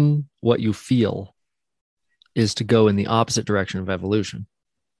 repressing what you feel is to go in the opposite direction of evolution.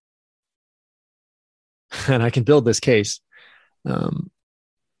 And I can build this case.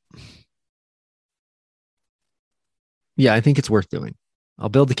 Yeah, I think it's worth doing. I'll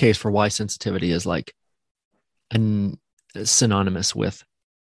build the case for why sensitivity is synonymous with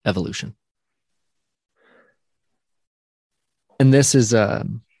evolution. And this is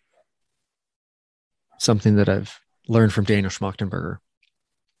something that I've learned from Daniel Schmachtenberger.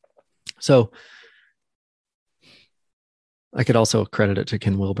 So I could also credit it to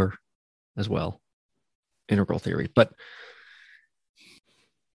Ken Wilber as well. Integral theory. But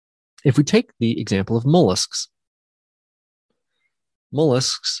if we take the example of mollusks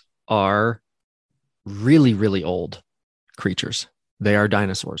are really, really old creatures. They are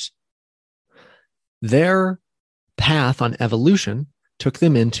dinosaurs. Their path on evolution took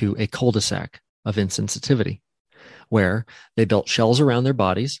them into a cul-de-sac of insensitivity, where they built shells around their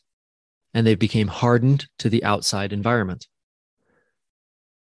bodies and they became hardened to the outside environment.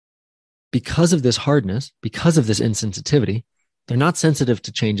 Because of this hardness, because of this insensitivity, they're not sensitive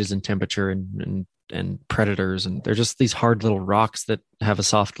to changes in temperature and predators. And they're just these hard little rocks that have a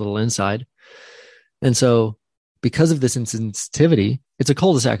soft little inside. And so because of this insensitivity, it's a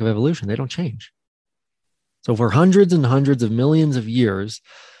cul-de-sac of evolution. They don't change. So for hundreds and hundreds of millions of years,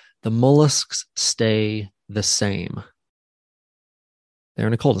 the mollusks stay the same. They're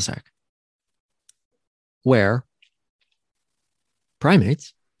in a cul-de-sac where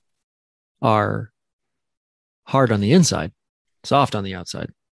primates are hard on the inside, soft on the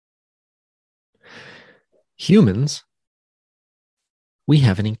outside. Humans, we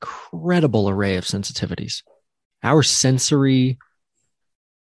have an incredible array of sensitivities. Our sensory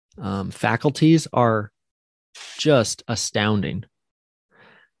faculties are just astounding.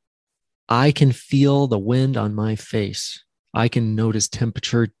 I can feel the wind on my face. I can notice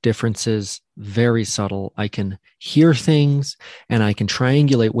temperature differences, very subtle. I can hear things and I can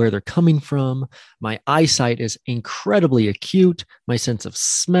triangulate where they're coming from. My eyesight is incredibly acute. My sense of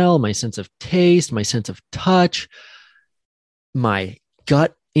smell, my sense of taste, my sense of touch, my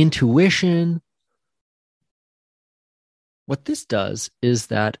gut intuition. What this does is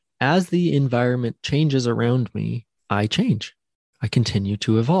that as the environment changes around me, I change. I continue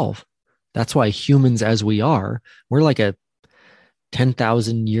to evolve. That's why humans, as we are, we're like a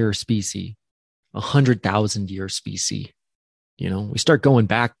 10,000 year species, 100,000 year species. You know, we start going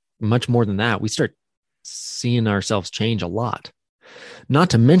back much more than that. We start seeing ourselves change a lot. Not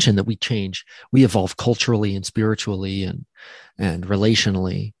to mention that we change, we evolve culturally and spiritually and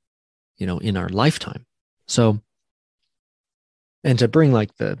relationally, you know, in our lifetime. So, and to bring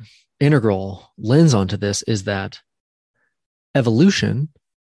like the integral lens onto this is that evolution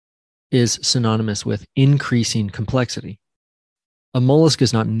is synonymous with increasing complexity. A mollusk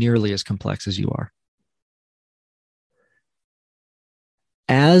is not nearly as complex as you are.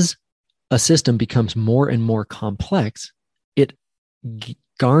 As a system becomes more and more complex, it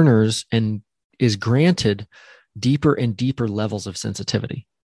garners and is granted deeper and deeper levels of sensitivity,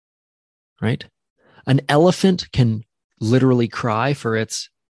 right? An elephant can literally cry for its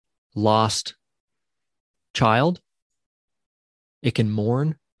lost child. It can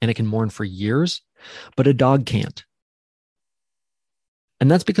mourn, and it can mourn for years, but a dog can't. And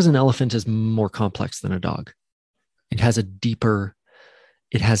that's because an elephant is more complex than a dog. It has a deeper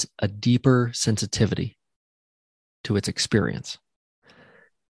sensitivity to its experience.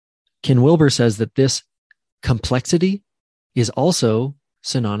 Ken Wilber says that this complexity is also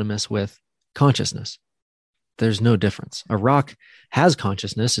synonymous with consciousness. There's no difference. A rock has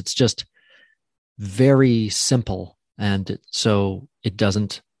consciousness. It's just very simple. And so it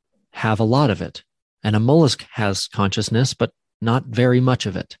doesn't have a lot of it. And a mollusk has consciousness, but not very much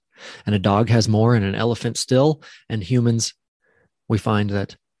of it. And a dog has more, and an elephant still. And humans, we find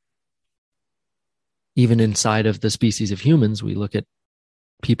that even inside of the species of humans, we look at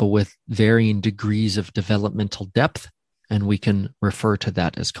people with varying degrees of developmental depth, and we can refer to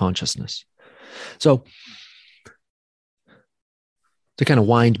that as consciousness. So to kind of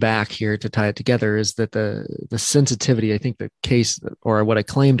wind back here to tie it together is that the sensitivity, I think the case, or what I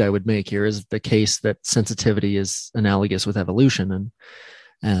claimed I would make here, is the case that sensitivity is analogous with evolution,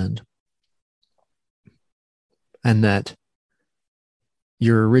 and that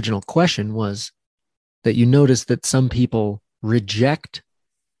your original question was that you notice that some people reject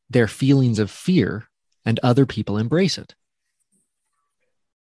their feelings of fear and other people embrace it.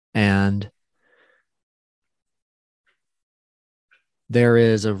 And there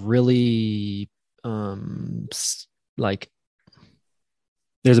is a really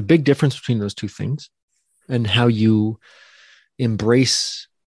there's a big difference between those two things and how you embrace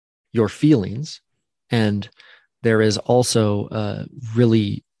your feelings. And there is also a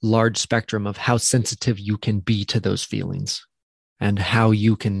really large spectrum of how sensitive you can be to those feelings and how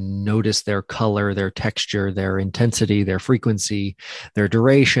you can notice their color, their texture, their intensity, their frequency, their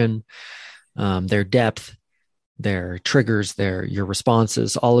duration, their depth, their triggers, your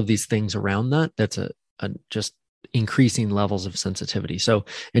responses, all of these things around that. That's a just increasing levels of sensitivity. So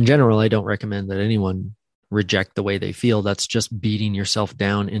in general, I don't recommend that anyone reject the way they feel. That's just beating yourself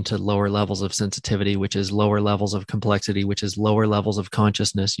down into lower levels of sensitivity, which is lower levels of complexity, which is lower levels of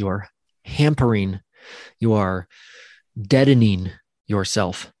consciousness. You are hampering, you are deadening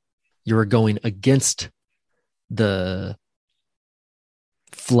yourself. You are going against the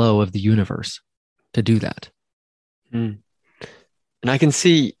flow of the universe to do that. And I can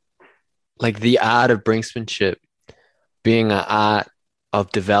see like the art of brinksmanship being an art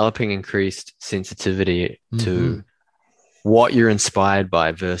of developing increased sensitivity to what you're inspired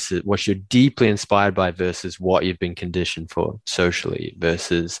by versus what you're deeply inspired by versus what you've been conditioned for socially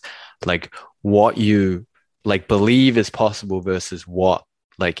versus like what you like believe is possible versus what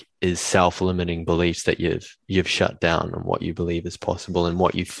like is self-limiting beliefs that you've shut down and what you believe is possible and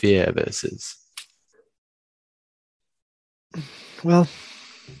what you fear versus. Well,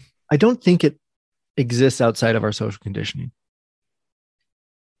 I don't think it exists outside of our social conditioning.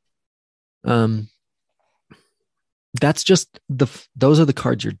 That's just those are the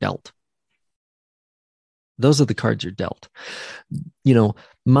cards you're dealt. Those are the cards you're dealt. You know,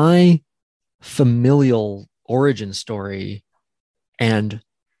 my familial origin story and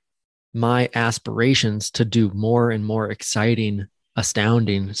my aspirations to do more and more exciting,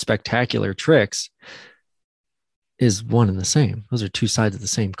 astounding, spectacular tricks is one and the same. Those are two sides of the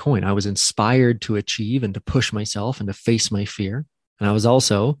same coin. I was inspired to achieve and to push myself and to face my fear. And I was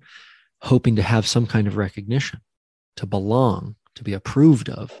also hoping to have some kind of recognition, to belong, to be approved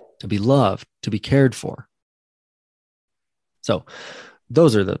of, to be loved, to be cared for. So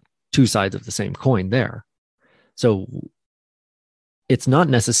those are the two sides of the same coin there. So it's not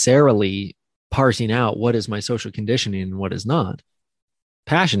necessarily parsing out what is my social conditioning and what is not.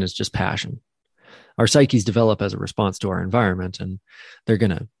 Passion is just passion. Our psyches develop as a response to our environment, and they're going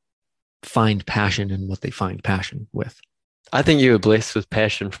to find passion in what they find passion with. I think you were blessed with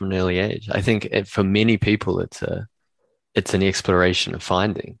passion from an early age. I think for many people, it's an exploration of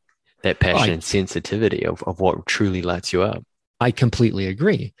finding that passion and sensitivity of what truly lights you up. I completely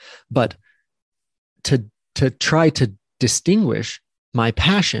agree. But to try to distinguish my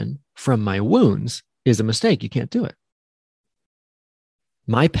passion from my wounds is a mistake. You can't do it.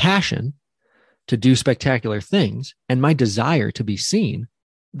 My passion to do spectacular things and my desire to be seen,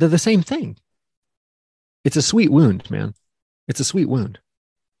 they're the same thing. It's a sweet wound, man. It's a sweet wound.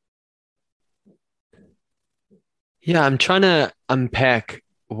 Yeah, I'm trying to unpack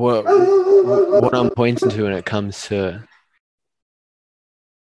what I'm pointing to when it comes to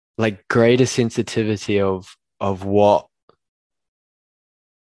like greater sensitivity of what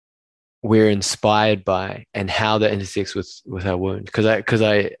we're inspired by and how that intersects with our wound. Because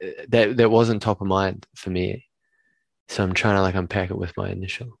that wasn't top of mind for me. So I'm trying to like unpack it with my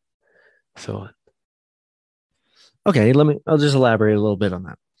initial thought. Okay, I'll just elaborate a little bit on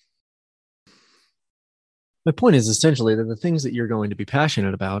that. My point is essentially that the things that you're going to be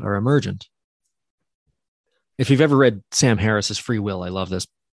passionate about are emergent. If you've ever read Sam Harris's Free Will, I love this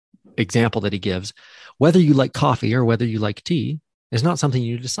example that he gives. Whether you like coffee or whether you like tea is not something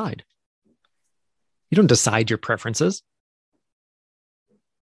you decide. You don't decide your preferences.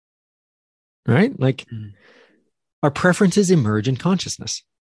 Right? Like our preferences emerge in consciousness.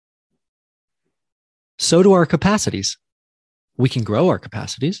 So do our capacities. We can grow our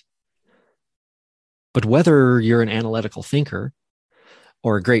capacities. But whether you're an analytical thinker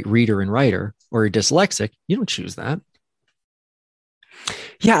or a great reader and writer or a dyslexic, you don't choose that.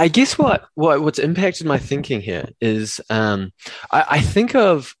 Yeah, I guess what's impacted my thinking here is I think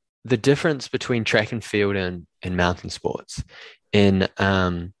of the difference between track and field and mountain sports in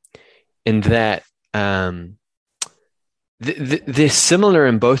that they're similar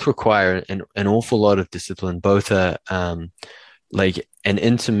and both require an awful lot of discipline. Both are like an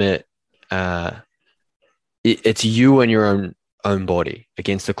intimate. It's you and your own body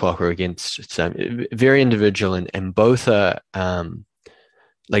against the clock or against some very individual, and both are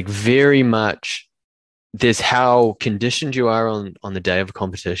like very much. There's how conditioned you are on the day of a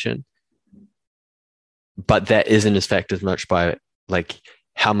competition, but that isn't affected as much by like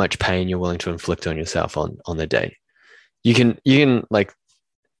how much pain you're willing to inflict on yourself on the day. You can like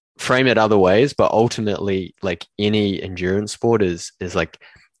frame it other ways, but ultimately, like any endurance sport is like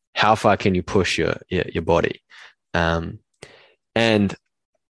how far can you push your body, and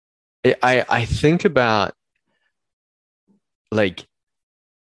I think about like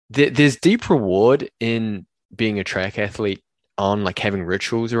there's deep reward in being a track athlete on like having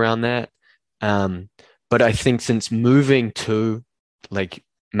rituals around that, but I think since moving to like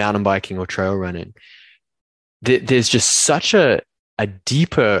mountain biking or trail running, there's just such a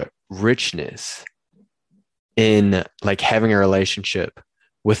deeper richness in like having a relationship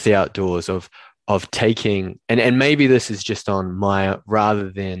with the outdoors of taking and maybe this is just on my rather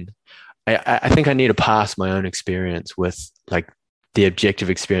than I think I need to pass my own experience with like the objective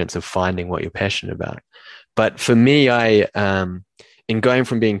experience of finding what you're passionate about. But for me, in going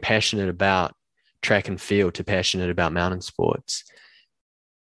from being passionate about track and field to passionate about mountain sports,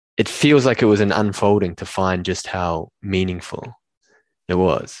 it feels like it was an unfolding to find just how meaningful it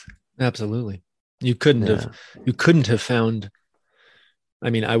was. Absolutely. You couldn't have found I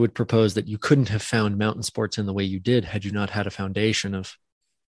mean, I would propose that you couldn't have found mountain sports in the way you did had you not had a foundation of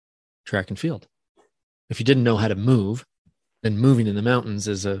track and field. If you didn't know how to move, then moving in the mountains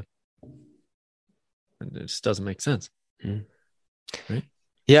it just doesn't make sense. Mm. Right?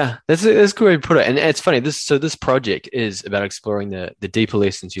 Yeah, that's a good way to put it. And it's funny, this project is about exploring the deeper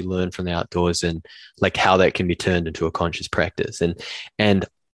lessons you learn from the outdoors and like how that can be turned into a conscious practice. And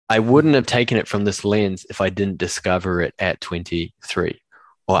I wouldn't have taken it from this lens if I didn't discover it at 23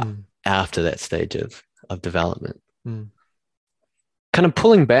 or after that stage of development. Kind of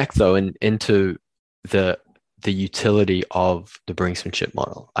pulling back though into the utility of the brinksmanship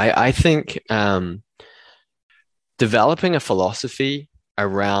model. I think developing a philosophy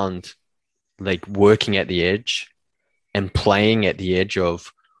around like working at the edge and playing at the edge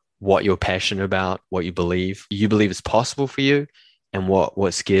of what you're passionate about, what you believe is possible for you, and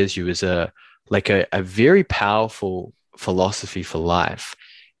what scares you is a very powerful philosophy for life.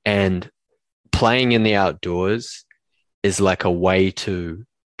 And playing in the outdoors is like a way to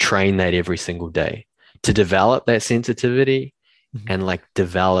train that every single day, to develop that sensitivity and like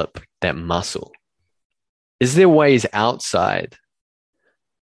develop that muscle. Is there ways outside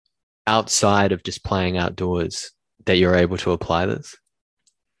of just playing outdoors that you're able to apply this?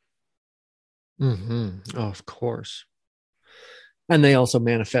 Oh, of course. And they also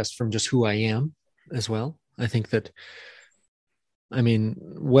manifest from just who I am as well. I think that, I mean,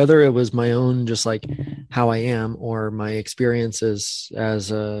 whether it was my own, just like how I am, or my experiences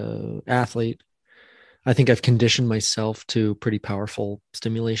as a athlete, I think I've conditioned myself to pretty powerful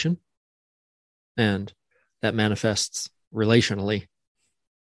stimulation, and that manifests relationally,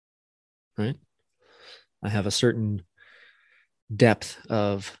 right? I have a certain depth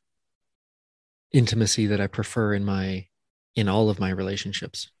of intimacy that I prefer in all of my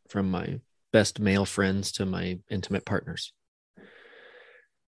relationships, from my best male friends to my intimate partners.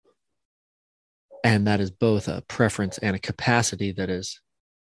 And that is both a preference and a capacity that is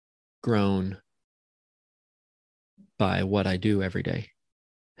grown by what I do every day,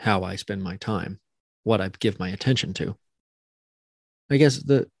 how I spend my time, what I give my attention to. I guess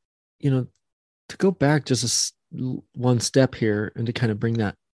to go back just one step here and to kind of bring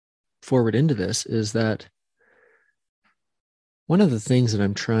that forward into this is that one of the things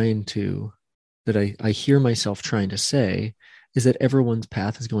that I hear myself trying to say is that everyone's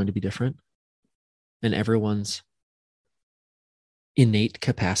path is going to be different, and everyone's innate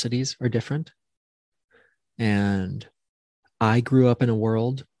capacities are different. And I grew up in a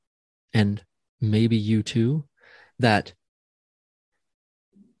world, and maybe you too, that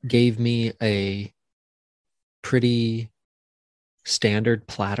gave me a pretty standard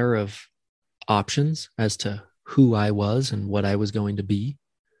platter of options as to who I was and what I was going to be.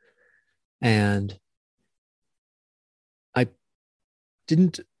 And I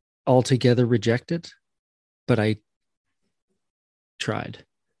didn't altogether reject it, but I tried.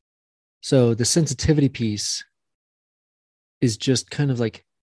 So the sensitivity piece is just kind of like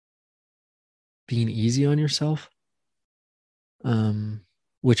being easy on yourself,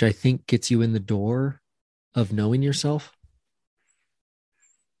 which I think gets you in the door of knowing yourself.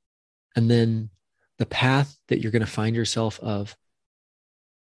 And then the path that you're going to find yourself of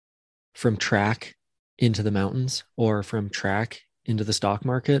from track into the mountains or from track into the stock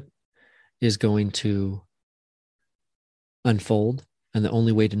market is going to unfold. And the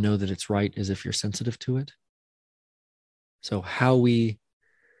only way to know that it's right is if you're sensitive to it. So how we,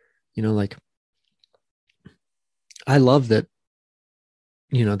 I love that,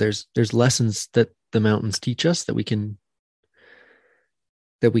 there's lessons that the mountains teach us that we can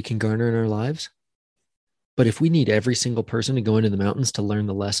garner in our lives. But if we need every single person to go into the mountains to learn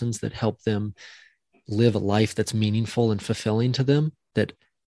the lessons that help them live a life that's meaningful and fulfilling to them,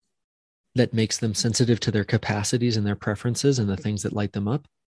 that makes them sensitive to their capacities and their preferences and the things that light them up,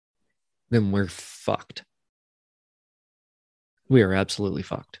 then we're fucked. We are absolutely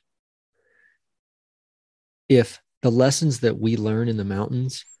fucked. If the lessons that we learn in the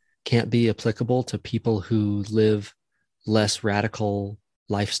mountains can't be applicable to people who live less radical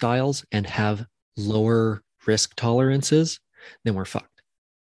lifestyles and have lower risk tolerances, then we're fucked.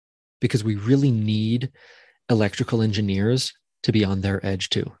 Because we really need electrical engineers to be on their edge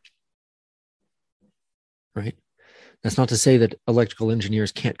too. Right? That's not to say that electrical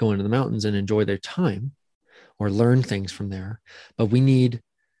engineers can't go into the mountains and enjoy their time or learn things from there, but we need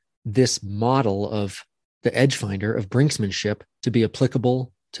this model of the edge finder of brinksmanship to be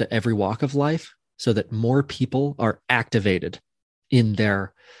applicable to every walk of life so that more people are activated in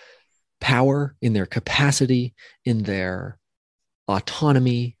their power, in their capacity, in their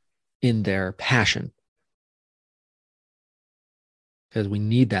autonomy, in their passion. because we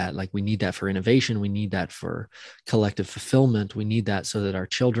need that. Like, we need that for innovation. We need that for collective fulfillment. We need that so that our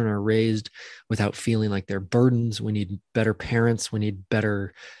children are raised without feeling like they're burdens. We need better parents. We need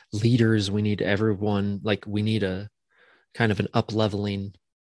better leaders. We need everyone, like, we need a kind of an up leveling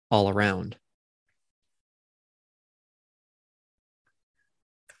all around.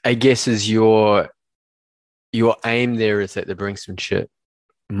 I guess is your aim there is that the brinksmanship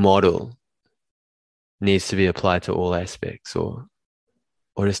model needs to be applied to all aspects, or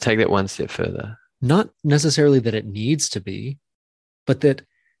just take that one step further. Not necessarily that it needs to be, but that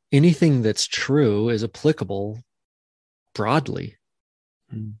anything that's true is applicable broadly.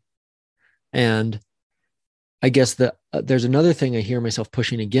 Mm. And I guess that there's another thing I hear myself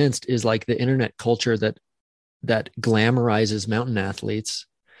pushing against is like the internet culture that glamorizes mountain athletes,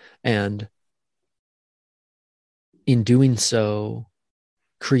 and in doing so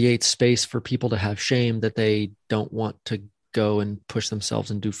creates space for people to have shame that they don't want to go and push themselves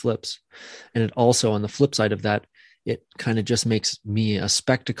and do flips. And it also, on the flip side of that, it kind of just makes me a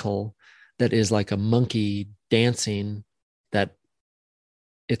spectacle that is like a monkey dancing, that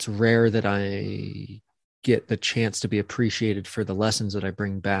it's rare that I get the chance to be appreciated for the lessons that I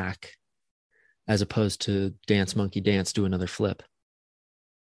bring back, as opposed to dance, monkey dance, do another flip.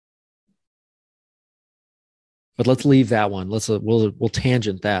 But let's leave that one. We'll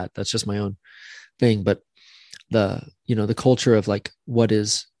tangent that. That's just my own thing. But the culture of like what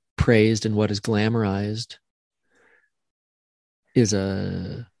is praised and what is glamorized is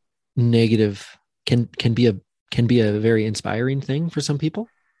a negative, can be a very inspiring thing for some people,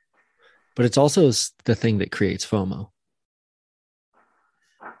 but it's also the thing that creates FOMO.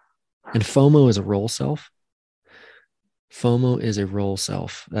 And FOMO is a role self. FOMO is a role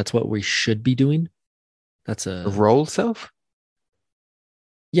self. That's what we should be doing. That's A role self?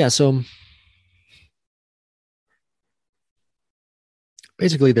 Yeah. So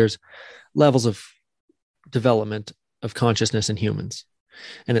basically there's levels of development of consciousness in humans.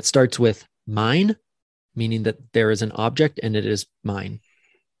 And it starts with mine, meaning that there is an object and it is mine.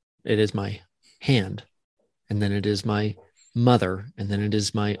 It is my hand. And then it is my mother. And then it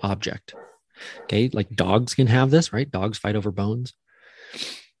is my object. Okay. Like dogs can have this, right? Dogs fight over bones.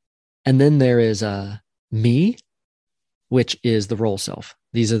 And then there is me, which is the role self.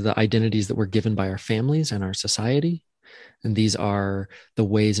 These are the identities that were given by our families and our society. And these are the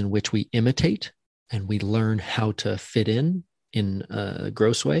ways in which we imitate and we learn how to fit in a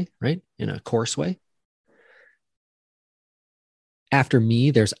gross way, right? In a coarse way. After me,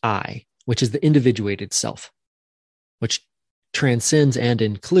 there's I, which is the individuated self, which transcends and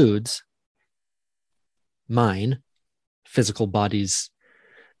includes mine, physical bodies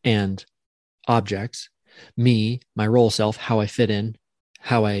and objects, me, my role self, how I fit in,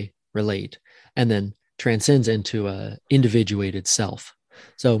 how I relate, and then transcends into a individuated self.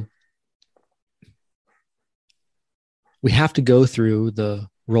 So we have to go through the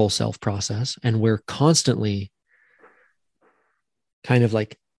role self process, and we're constantly kind of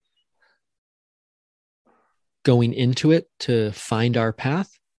like going into it to find our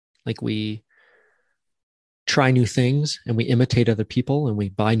path. Like we try new things and we imitate other people and we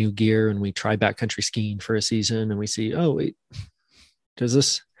buy new gear and we try backcountry skiing for a season and we see, oh, wait, does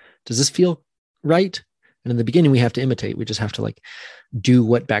this feel right? And in the beginning, we have to imitate. We just have to like do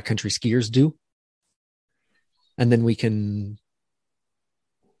what backcountry skiers do. And then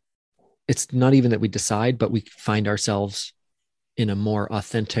it's not even that we decide, but we find ourselves in a more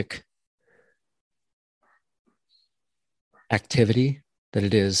authentic activity, that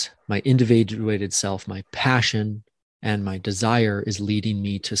it is my individuated self, my passion, and my desire is leading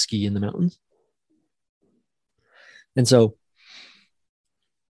me to ski in the mountains. And so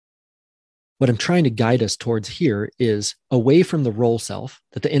what I'm trying to guide us towards here is away from the role self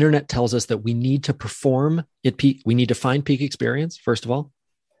that the internet tells us that we need to perform at peak. We need to find peak experience, first of all,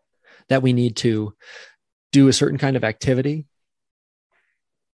 that we need to do a certain kind of activity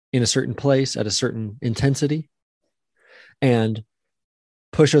in a certain place at a certain intensity, and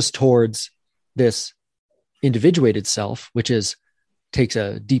push us towards this individuated self, which takes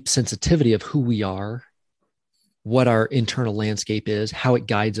a deep sensitivity of who we are, what our internal landscape is, how it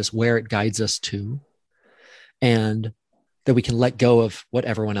guides us, where it guides us to, and that we can let go of what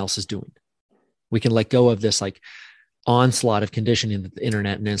everyone else is doing. We can let go of this like onslaught of conditioning that the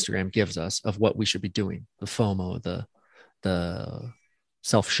internet and Instagram gives us of what we should be doing, the FOMO, the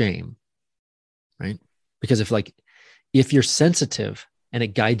self-shame, right? Because if you're sensitive and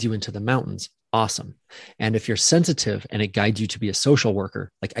it guides you into the mountains, awesome. And if you're sensitive and it guides you to be a social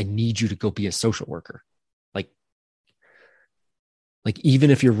worker, like I need you to go be a social worker. Like even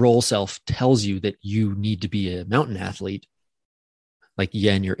if your role self tells you that you need to be a mountain athlete, Like,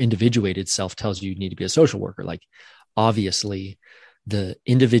 yeah, and your individuated self tells you need to be a social worker. Like, obviously, the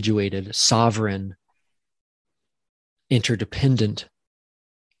individuated, sovereign, interdependent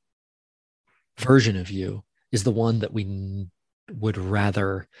version of you is the one that we would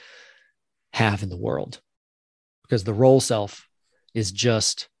rather have in the world, because the role self is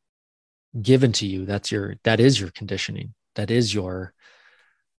just given to you. That is your conditioning. That is your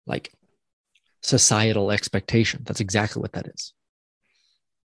like societal expectation. That's exactly what that is.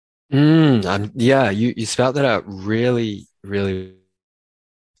 Yeah, you spelled that out really, really.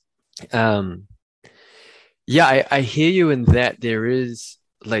 Um, yeah, I hear you in that there is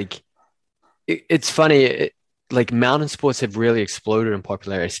like it's funny. Like mountain sports have really exploded in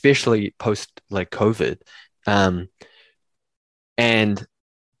popularity, especially post like COVID. Um, and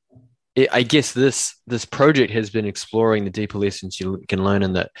I guess this project has been exploring the deeper lessons you can learn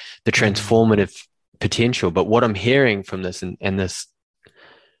and the transformative potential. But what I'm hearing from this and this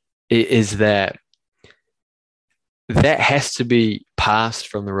is that has to be passed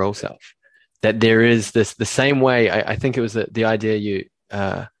from the role self. That there is this the same way. I think it was the idea you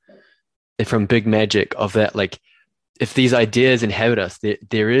from Big Magic of that, like if these ideas inhabit us,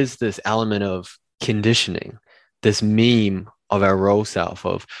 there is this element of conditioning, this meme of our role self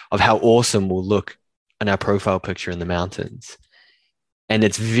of how awesome we'll look in our profile picture in the mountains. And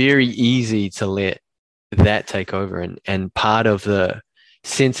it's very easy to let that take over. And part of the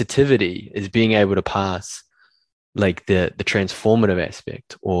sensitivity is being able to pass like the transformative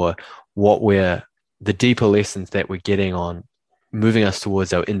aspect or what we're the deeper lessons that we're getting on moving us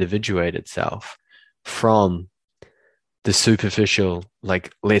towards our individuated self from the superficial,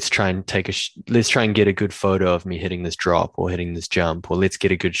 like let's try and get a good photo of me hitting this drop or hitting this jump, or let's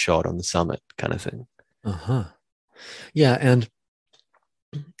get a good shot on the summit kind of thing. Yeah. And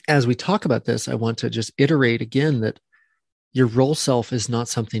as we talk about this, I want to just iterate again that your role self is not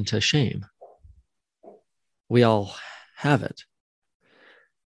something to shame. We all have it.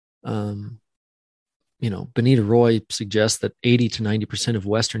 Benita Roy suggests that 80 to 90% of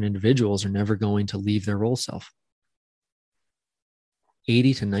Western individuals are never going to leave their role self.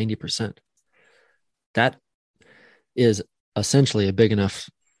 80 to 90%. That is essentially a big enough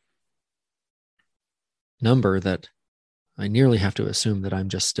number that I nearly have to assume that I'm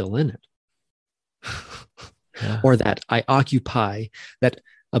just still in it. Or that I occupy, that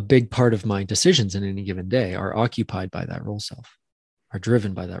a big part of my decisions in any given day are occupied by that role self, are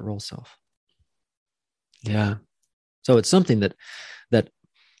driven by that role self. Yeah. So it's something that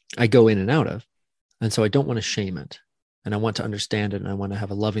I go in and out of. And so I don't want to shame it. And I want to understand it. And I want to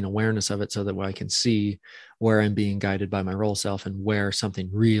have a loving awareness of it so that I can see where I'm being guided by my role self and where something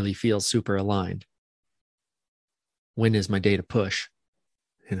really feels super aligned. When is my day to push?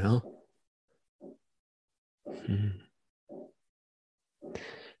 I'm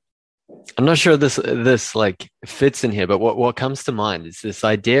not sure this like fits in here, but what comes to mind is this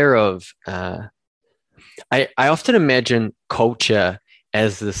idea of I often imagine culture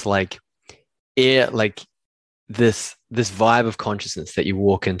as this like like this vibe of consciousness that you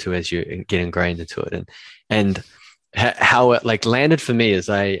walk into as you get ingrained into it, and how it like landed for me is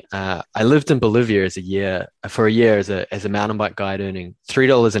I lived in Bolivia for a year as a mountain bike guide, earning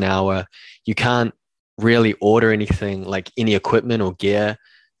 $3 an hour. You can't really order anything like any equipment or gear.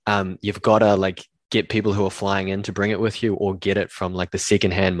 You've got to like get people who are flying in to bring it with you or get it from like the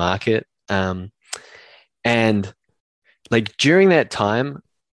secondhand market. And like during that time,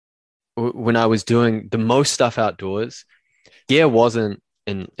 when I was doing the most stuff outdoors, gear wasn't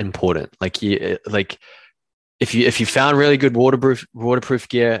important. Like if you found really good waterproof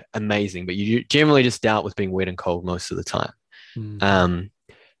gear, amazing. But you generally just dealt with being wet and cold most of the time. Mm-hmm.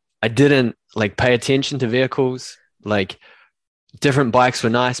 I didn't like pay attention to vehicles. Like different bikes were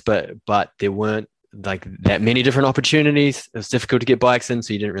nice, but there weren't like that many different opportunities. It was difficult to get bikes in,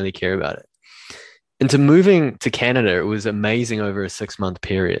 so you didn't really care about it. Into moving to Canada, it was amazing over a 6-month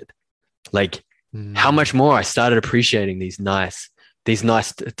period. Like how much more I started appreciating these nice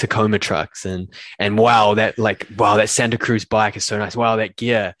Tacoma trucks and wow, that Santa Cruz bike is so nice. Wow, that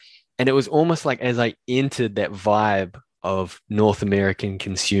gear. And it was almost like as I entered that vibe of North American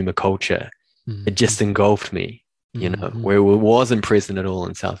consumer culture, it just engulfed me, where it wasn't present at all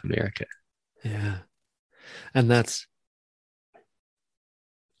in South America. Yeah. And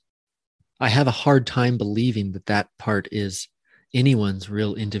I have a hard time believing that part is anyone's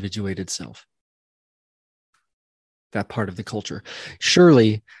real individuated self. that part of the culture.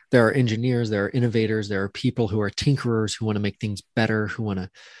 Surely there are engineers, there are innovators, there are people who are tinkerers who want to make things better, who want to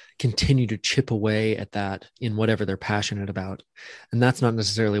continue to chip away at that in whatever they're passionate about. And that's not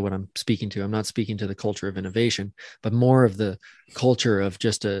necessarily what I'm speaking to. I'm not speaking to the culture of innovation, but more of the culture of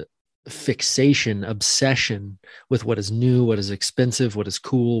just a fixation, obsession with what is new, what is expensive, what is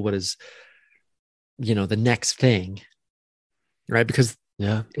cool, what is, the next thing, right? Because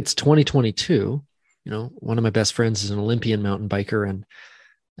Yeah. it's 2022. One of my best friends is an Olympian mountain biker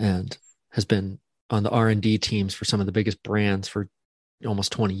and has been on the R&D teams for some of the biggest brands for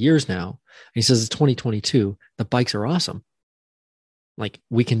almost 20 years now. And he says it's 2022. The bikes are awesome. Like,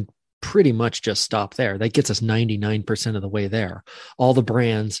 we can pretty much just stop there. That gets us 99% of the way there. All the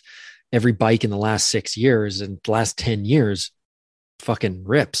brands, every bike in the last 6 years and the last 10 years fucking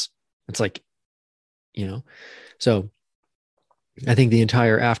rips. It's like, so I think the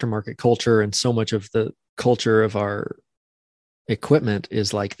entire aftermarket culture and so much of the culture of our equipment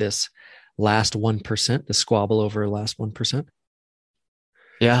is like this last 1%, the squabble over last 1%.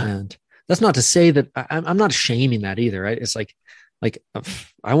 Yeah. And that's not to say that I'm not shaming that either, right? It's like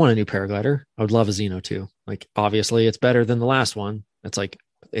I want a new paraglider. I would love a Xeno too. Like, obviously it's better than the last one. It's like,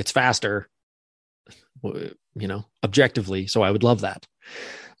 it's faster, objectively. So I would love that.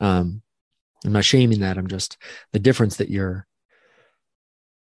 I'm not shaming that. I'm just, the difference that you're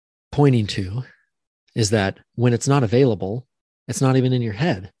pointing to is that when it's not available, it's not even in your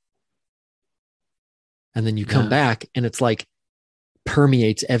head. And then you come back and it's like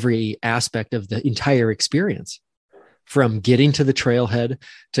permeates every aspect of the entire experience, from getting to the trailhead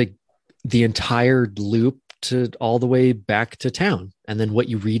to the entire loop to all the way back to town. And then what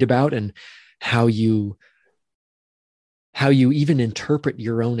you read about and how you even interpret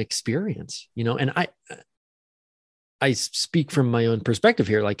your own experience, and I speak from my own perspective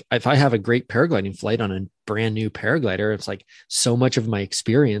here. Like, if I have a great paragliding flight on a brand new paraglider, it's like so much of my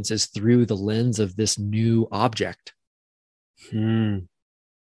experience is through the lens of this new object. Yeah,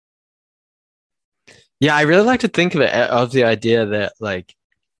 I really like to think of the idea that like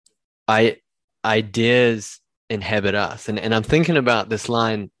ideas inhabit us. And I'm thinking about this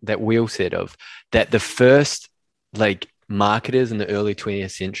line that Will said of that the first like marketers in the early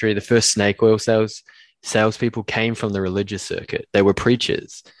 20th century, the first snake oil salespeople came from the religious circuit. They were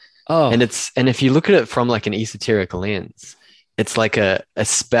preachers. Oh, And if you look at it from like an esoteric lens, it's like a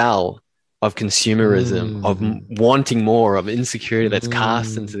spell of consumerism, of wanting more, of insecurity that's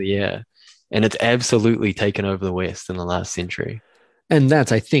cast into the air. And it's absolutely taken over the West in the last century. And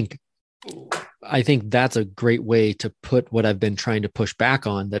that's, I think that's a great way to put what I've been trying to push back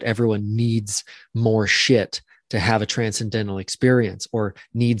on, that everyone needs more shit to have a transcendental experience, or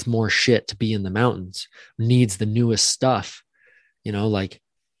needs more shit to be in the mountains, needs the newest stuff. Like,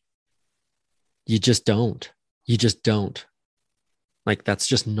 you just don't. Like, that's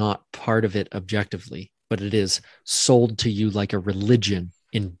just not part of it objectively, but it is sold to you like a religion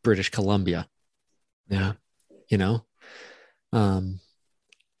in British Columbia. Yeah.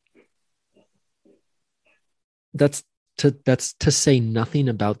 That's to say nothing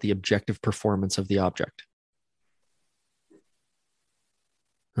about the objective performance of the object.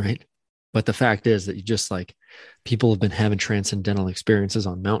 Right. But the fact is that you just, like, people have been having transcendental experiences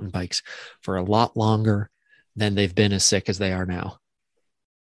on mountain bikes for a lot longer than they've been as sick as they are now.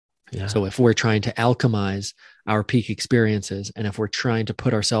 Yeah. So if we're trying to alchemize our peak experiences, and if we're trying to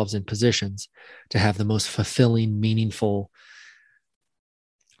put ourselves in positions to have the most fulfilling, meaningful,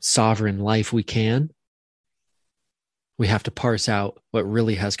 sovereign life we can, we have to parse out what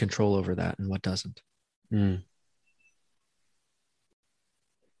really has control over that and what doesn't.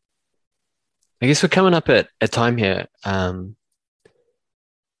 I guess we're coming up at a time here. I'm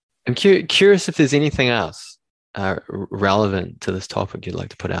curious if there's anything else relevant to this topic you'd like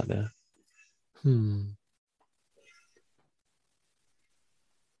to put out there.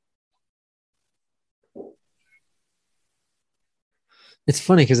 It's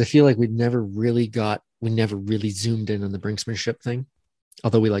funny because I feel like we never really zoomed in on the brinksmanship thing,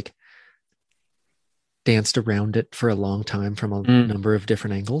 although we like danced around it for a long time from a number of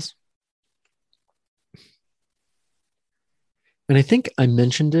different angles. And I think I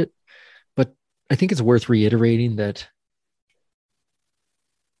mentioned it, but I think it's worth reiterating that,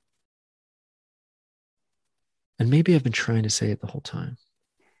 and maybe I've been trying to say it the whole time,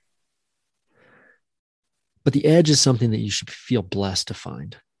 but the edge is something that you should feel blessed to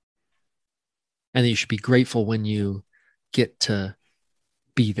find, and that you should be grateful when you get to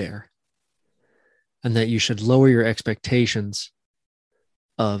be there, and that you should lower your expectations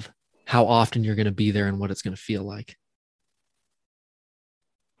of how often you're going to be there and what it's going to feel like.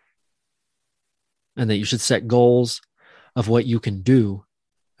 and that you should set goals of what you can do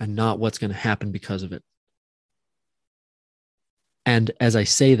and not what's going to happen because of it. And as I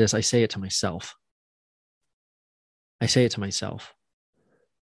say this, I say it to myself. I say it to myself.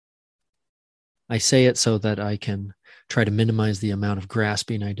 I say it so that I can try to minimize the amount of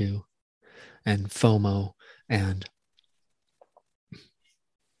grasping I do, and FOMO, and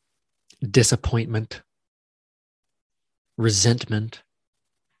disappointment, resentment.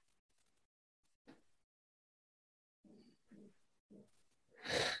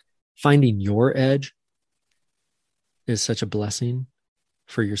 Finding your edge is such a blessing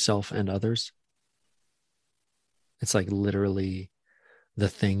for yourself and others. It's like literally the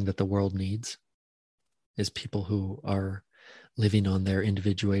thing that the world needs is people who are living on their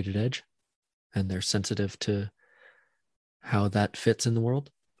individuated edge, and they're sensitive to how that fits in the world.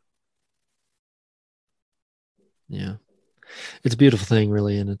 Yeah. It's a beautiful thing,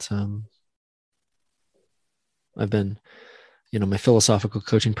 really. And it's, I've been, my philosophical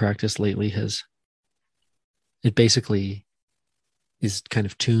coaching practice lately it basically is kind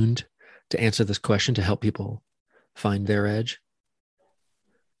of tuned to answer this question, to help people find their edge.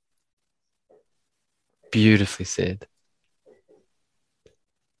 Beautifully said.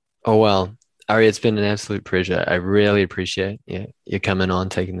 Oh, well, Ari, it's been an absolute pleasure. I really appreciate you coming on,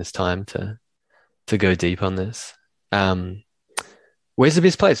 taking this time to go deep on this. Where's the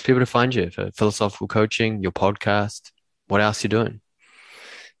best place for people to find you for philosophical coaching, your podcast? What else you doing?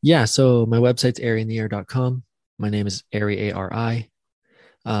 Yeah, so my website's airyintheair.com. My name is Airy, Ari.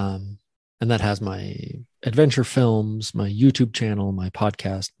 And that has my adventure films, my YouTube channel, my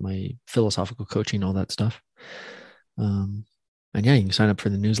podcast, my philosophical coaching, all that stuff. And yeah, you can sign up for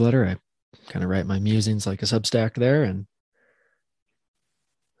the newsletter. I kind of write my musings like a Substack there. And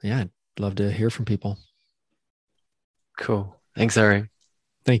yeah, I'd love to hear from people. Cool. Thanks, Ari.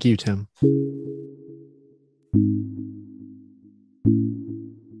 Thank you, Tim.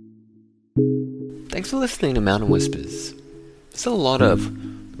 Thanks for listening to Mountain Whispers. There's a lot of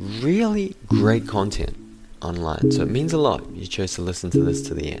really great content online, so it means a lot you chose to listen to this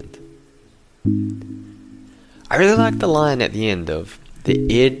to the end. I really like the line at the end of,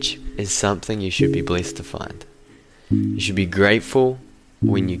 "The edge is something you should be blessed to find. You should be grateful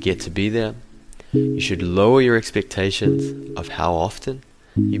when you get to be there. You should lower your expectations of how often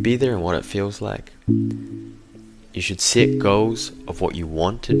you be there and what it feels like. You should set goals of what you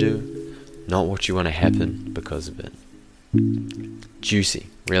want to do, not what you want to happen because of it." Juicy.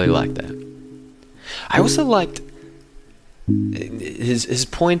 Really like that. I also liked his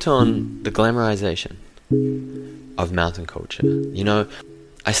point on the glamorization of mountain culture.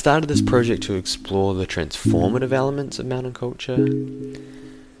 I started this project to explore the transformative elements of mountain culture,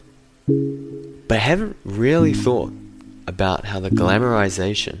 but I haven't really thought about how the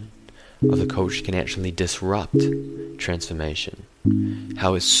glamorization of the culture can actually disrupt transformation.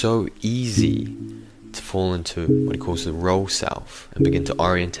 How it's so easy to fall into what he calls the role self and begin to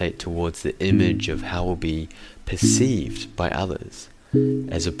orientate towards the image of how we'll be perceived by others,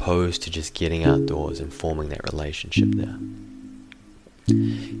 as opposed to just getting outdoors and forming that relationship there.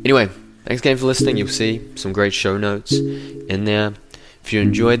 Anyway, thanks again for listening. You'll see some great show notes in there. If you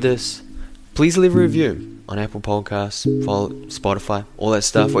enjoyed this, please leave a review on Apple Podcasts, follow Spotify, all that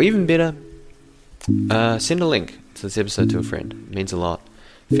stuff, or even better, send a link to this episode to a friend. It means a lot.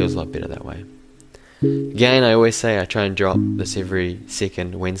 Feels a lot better that way. Again, I always say I try and drop this every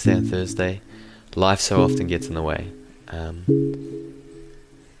second Wednesday and Thursday. Life so often gets in the way.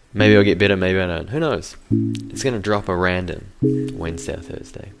 Maybe I'll get better, maybe I don't. Who knows? It's going to drop a random Wednesday or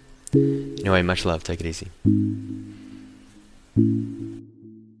Thursday. Anyway, much love. Take it easy.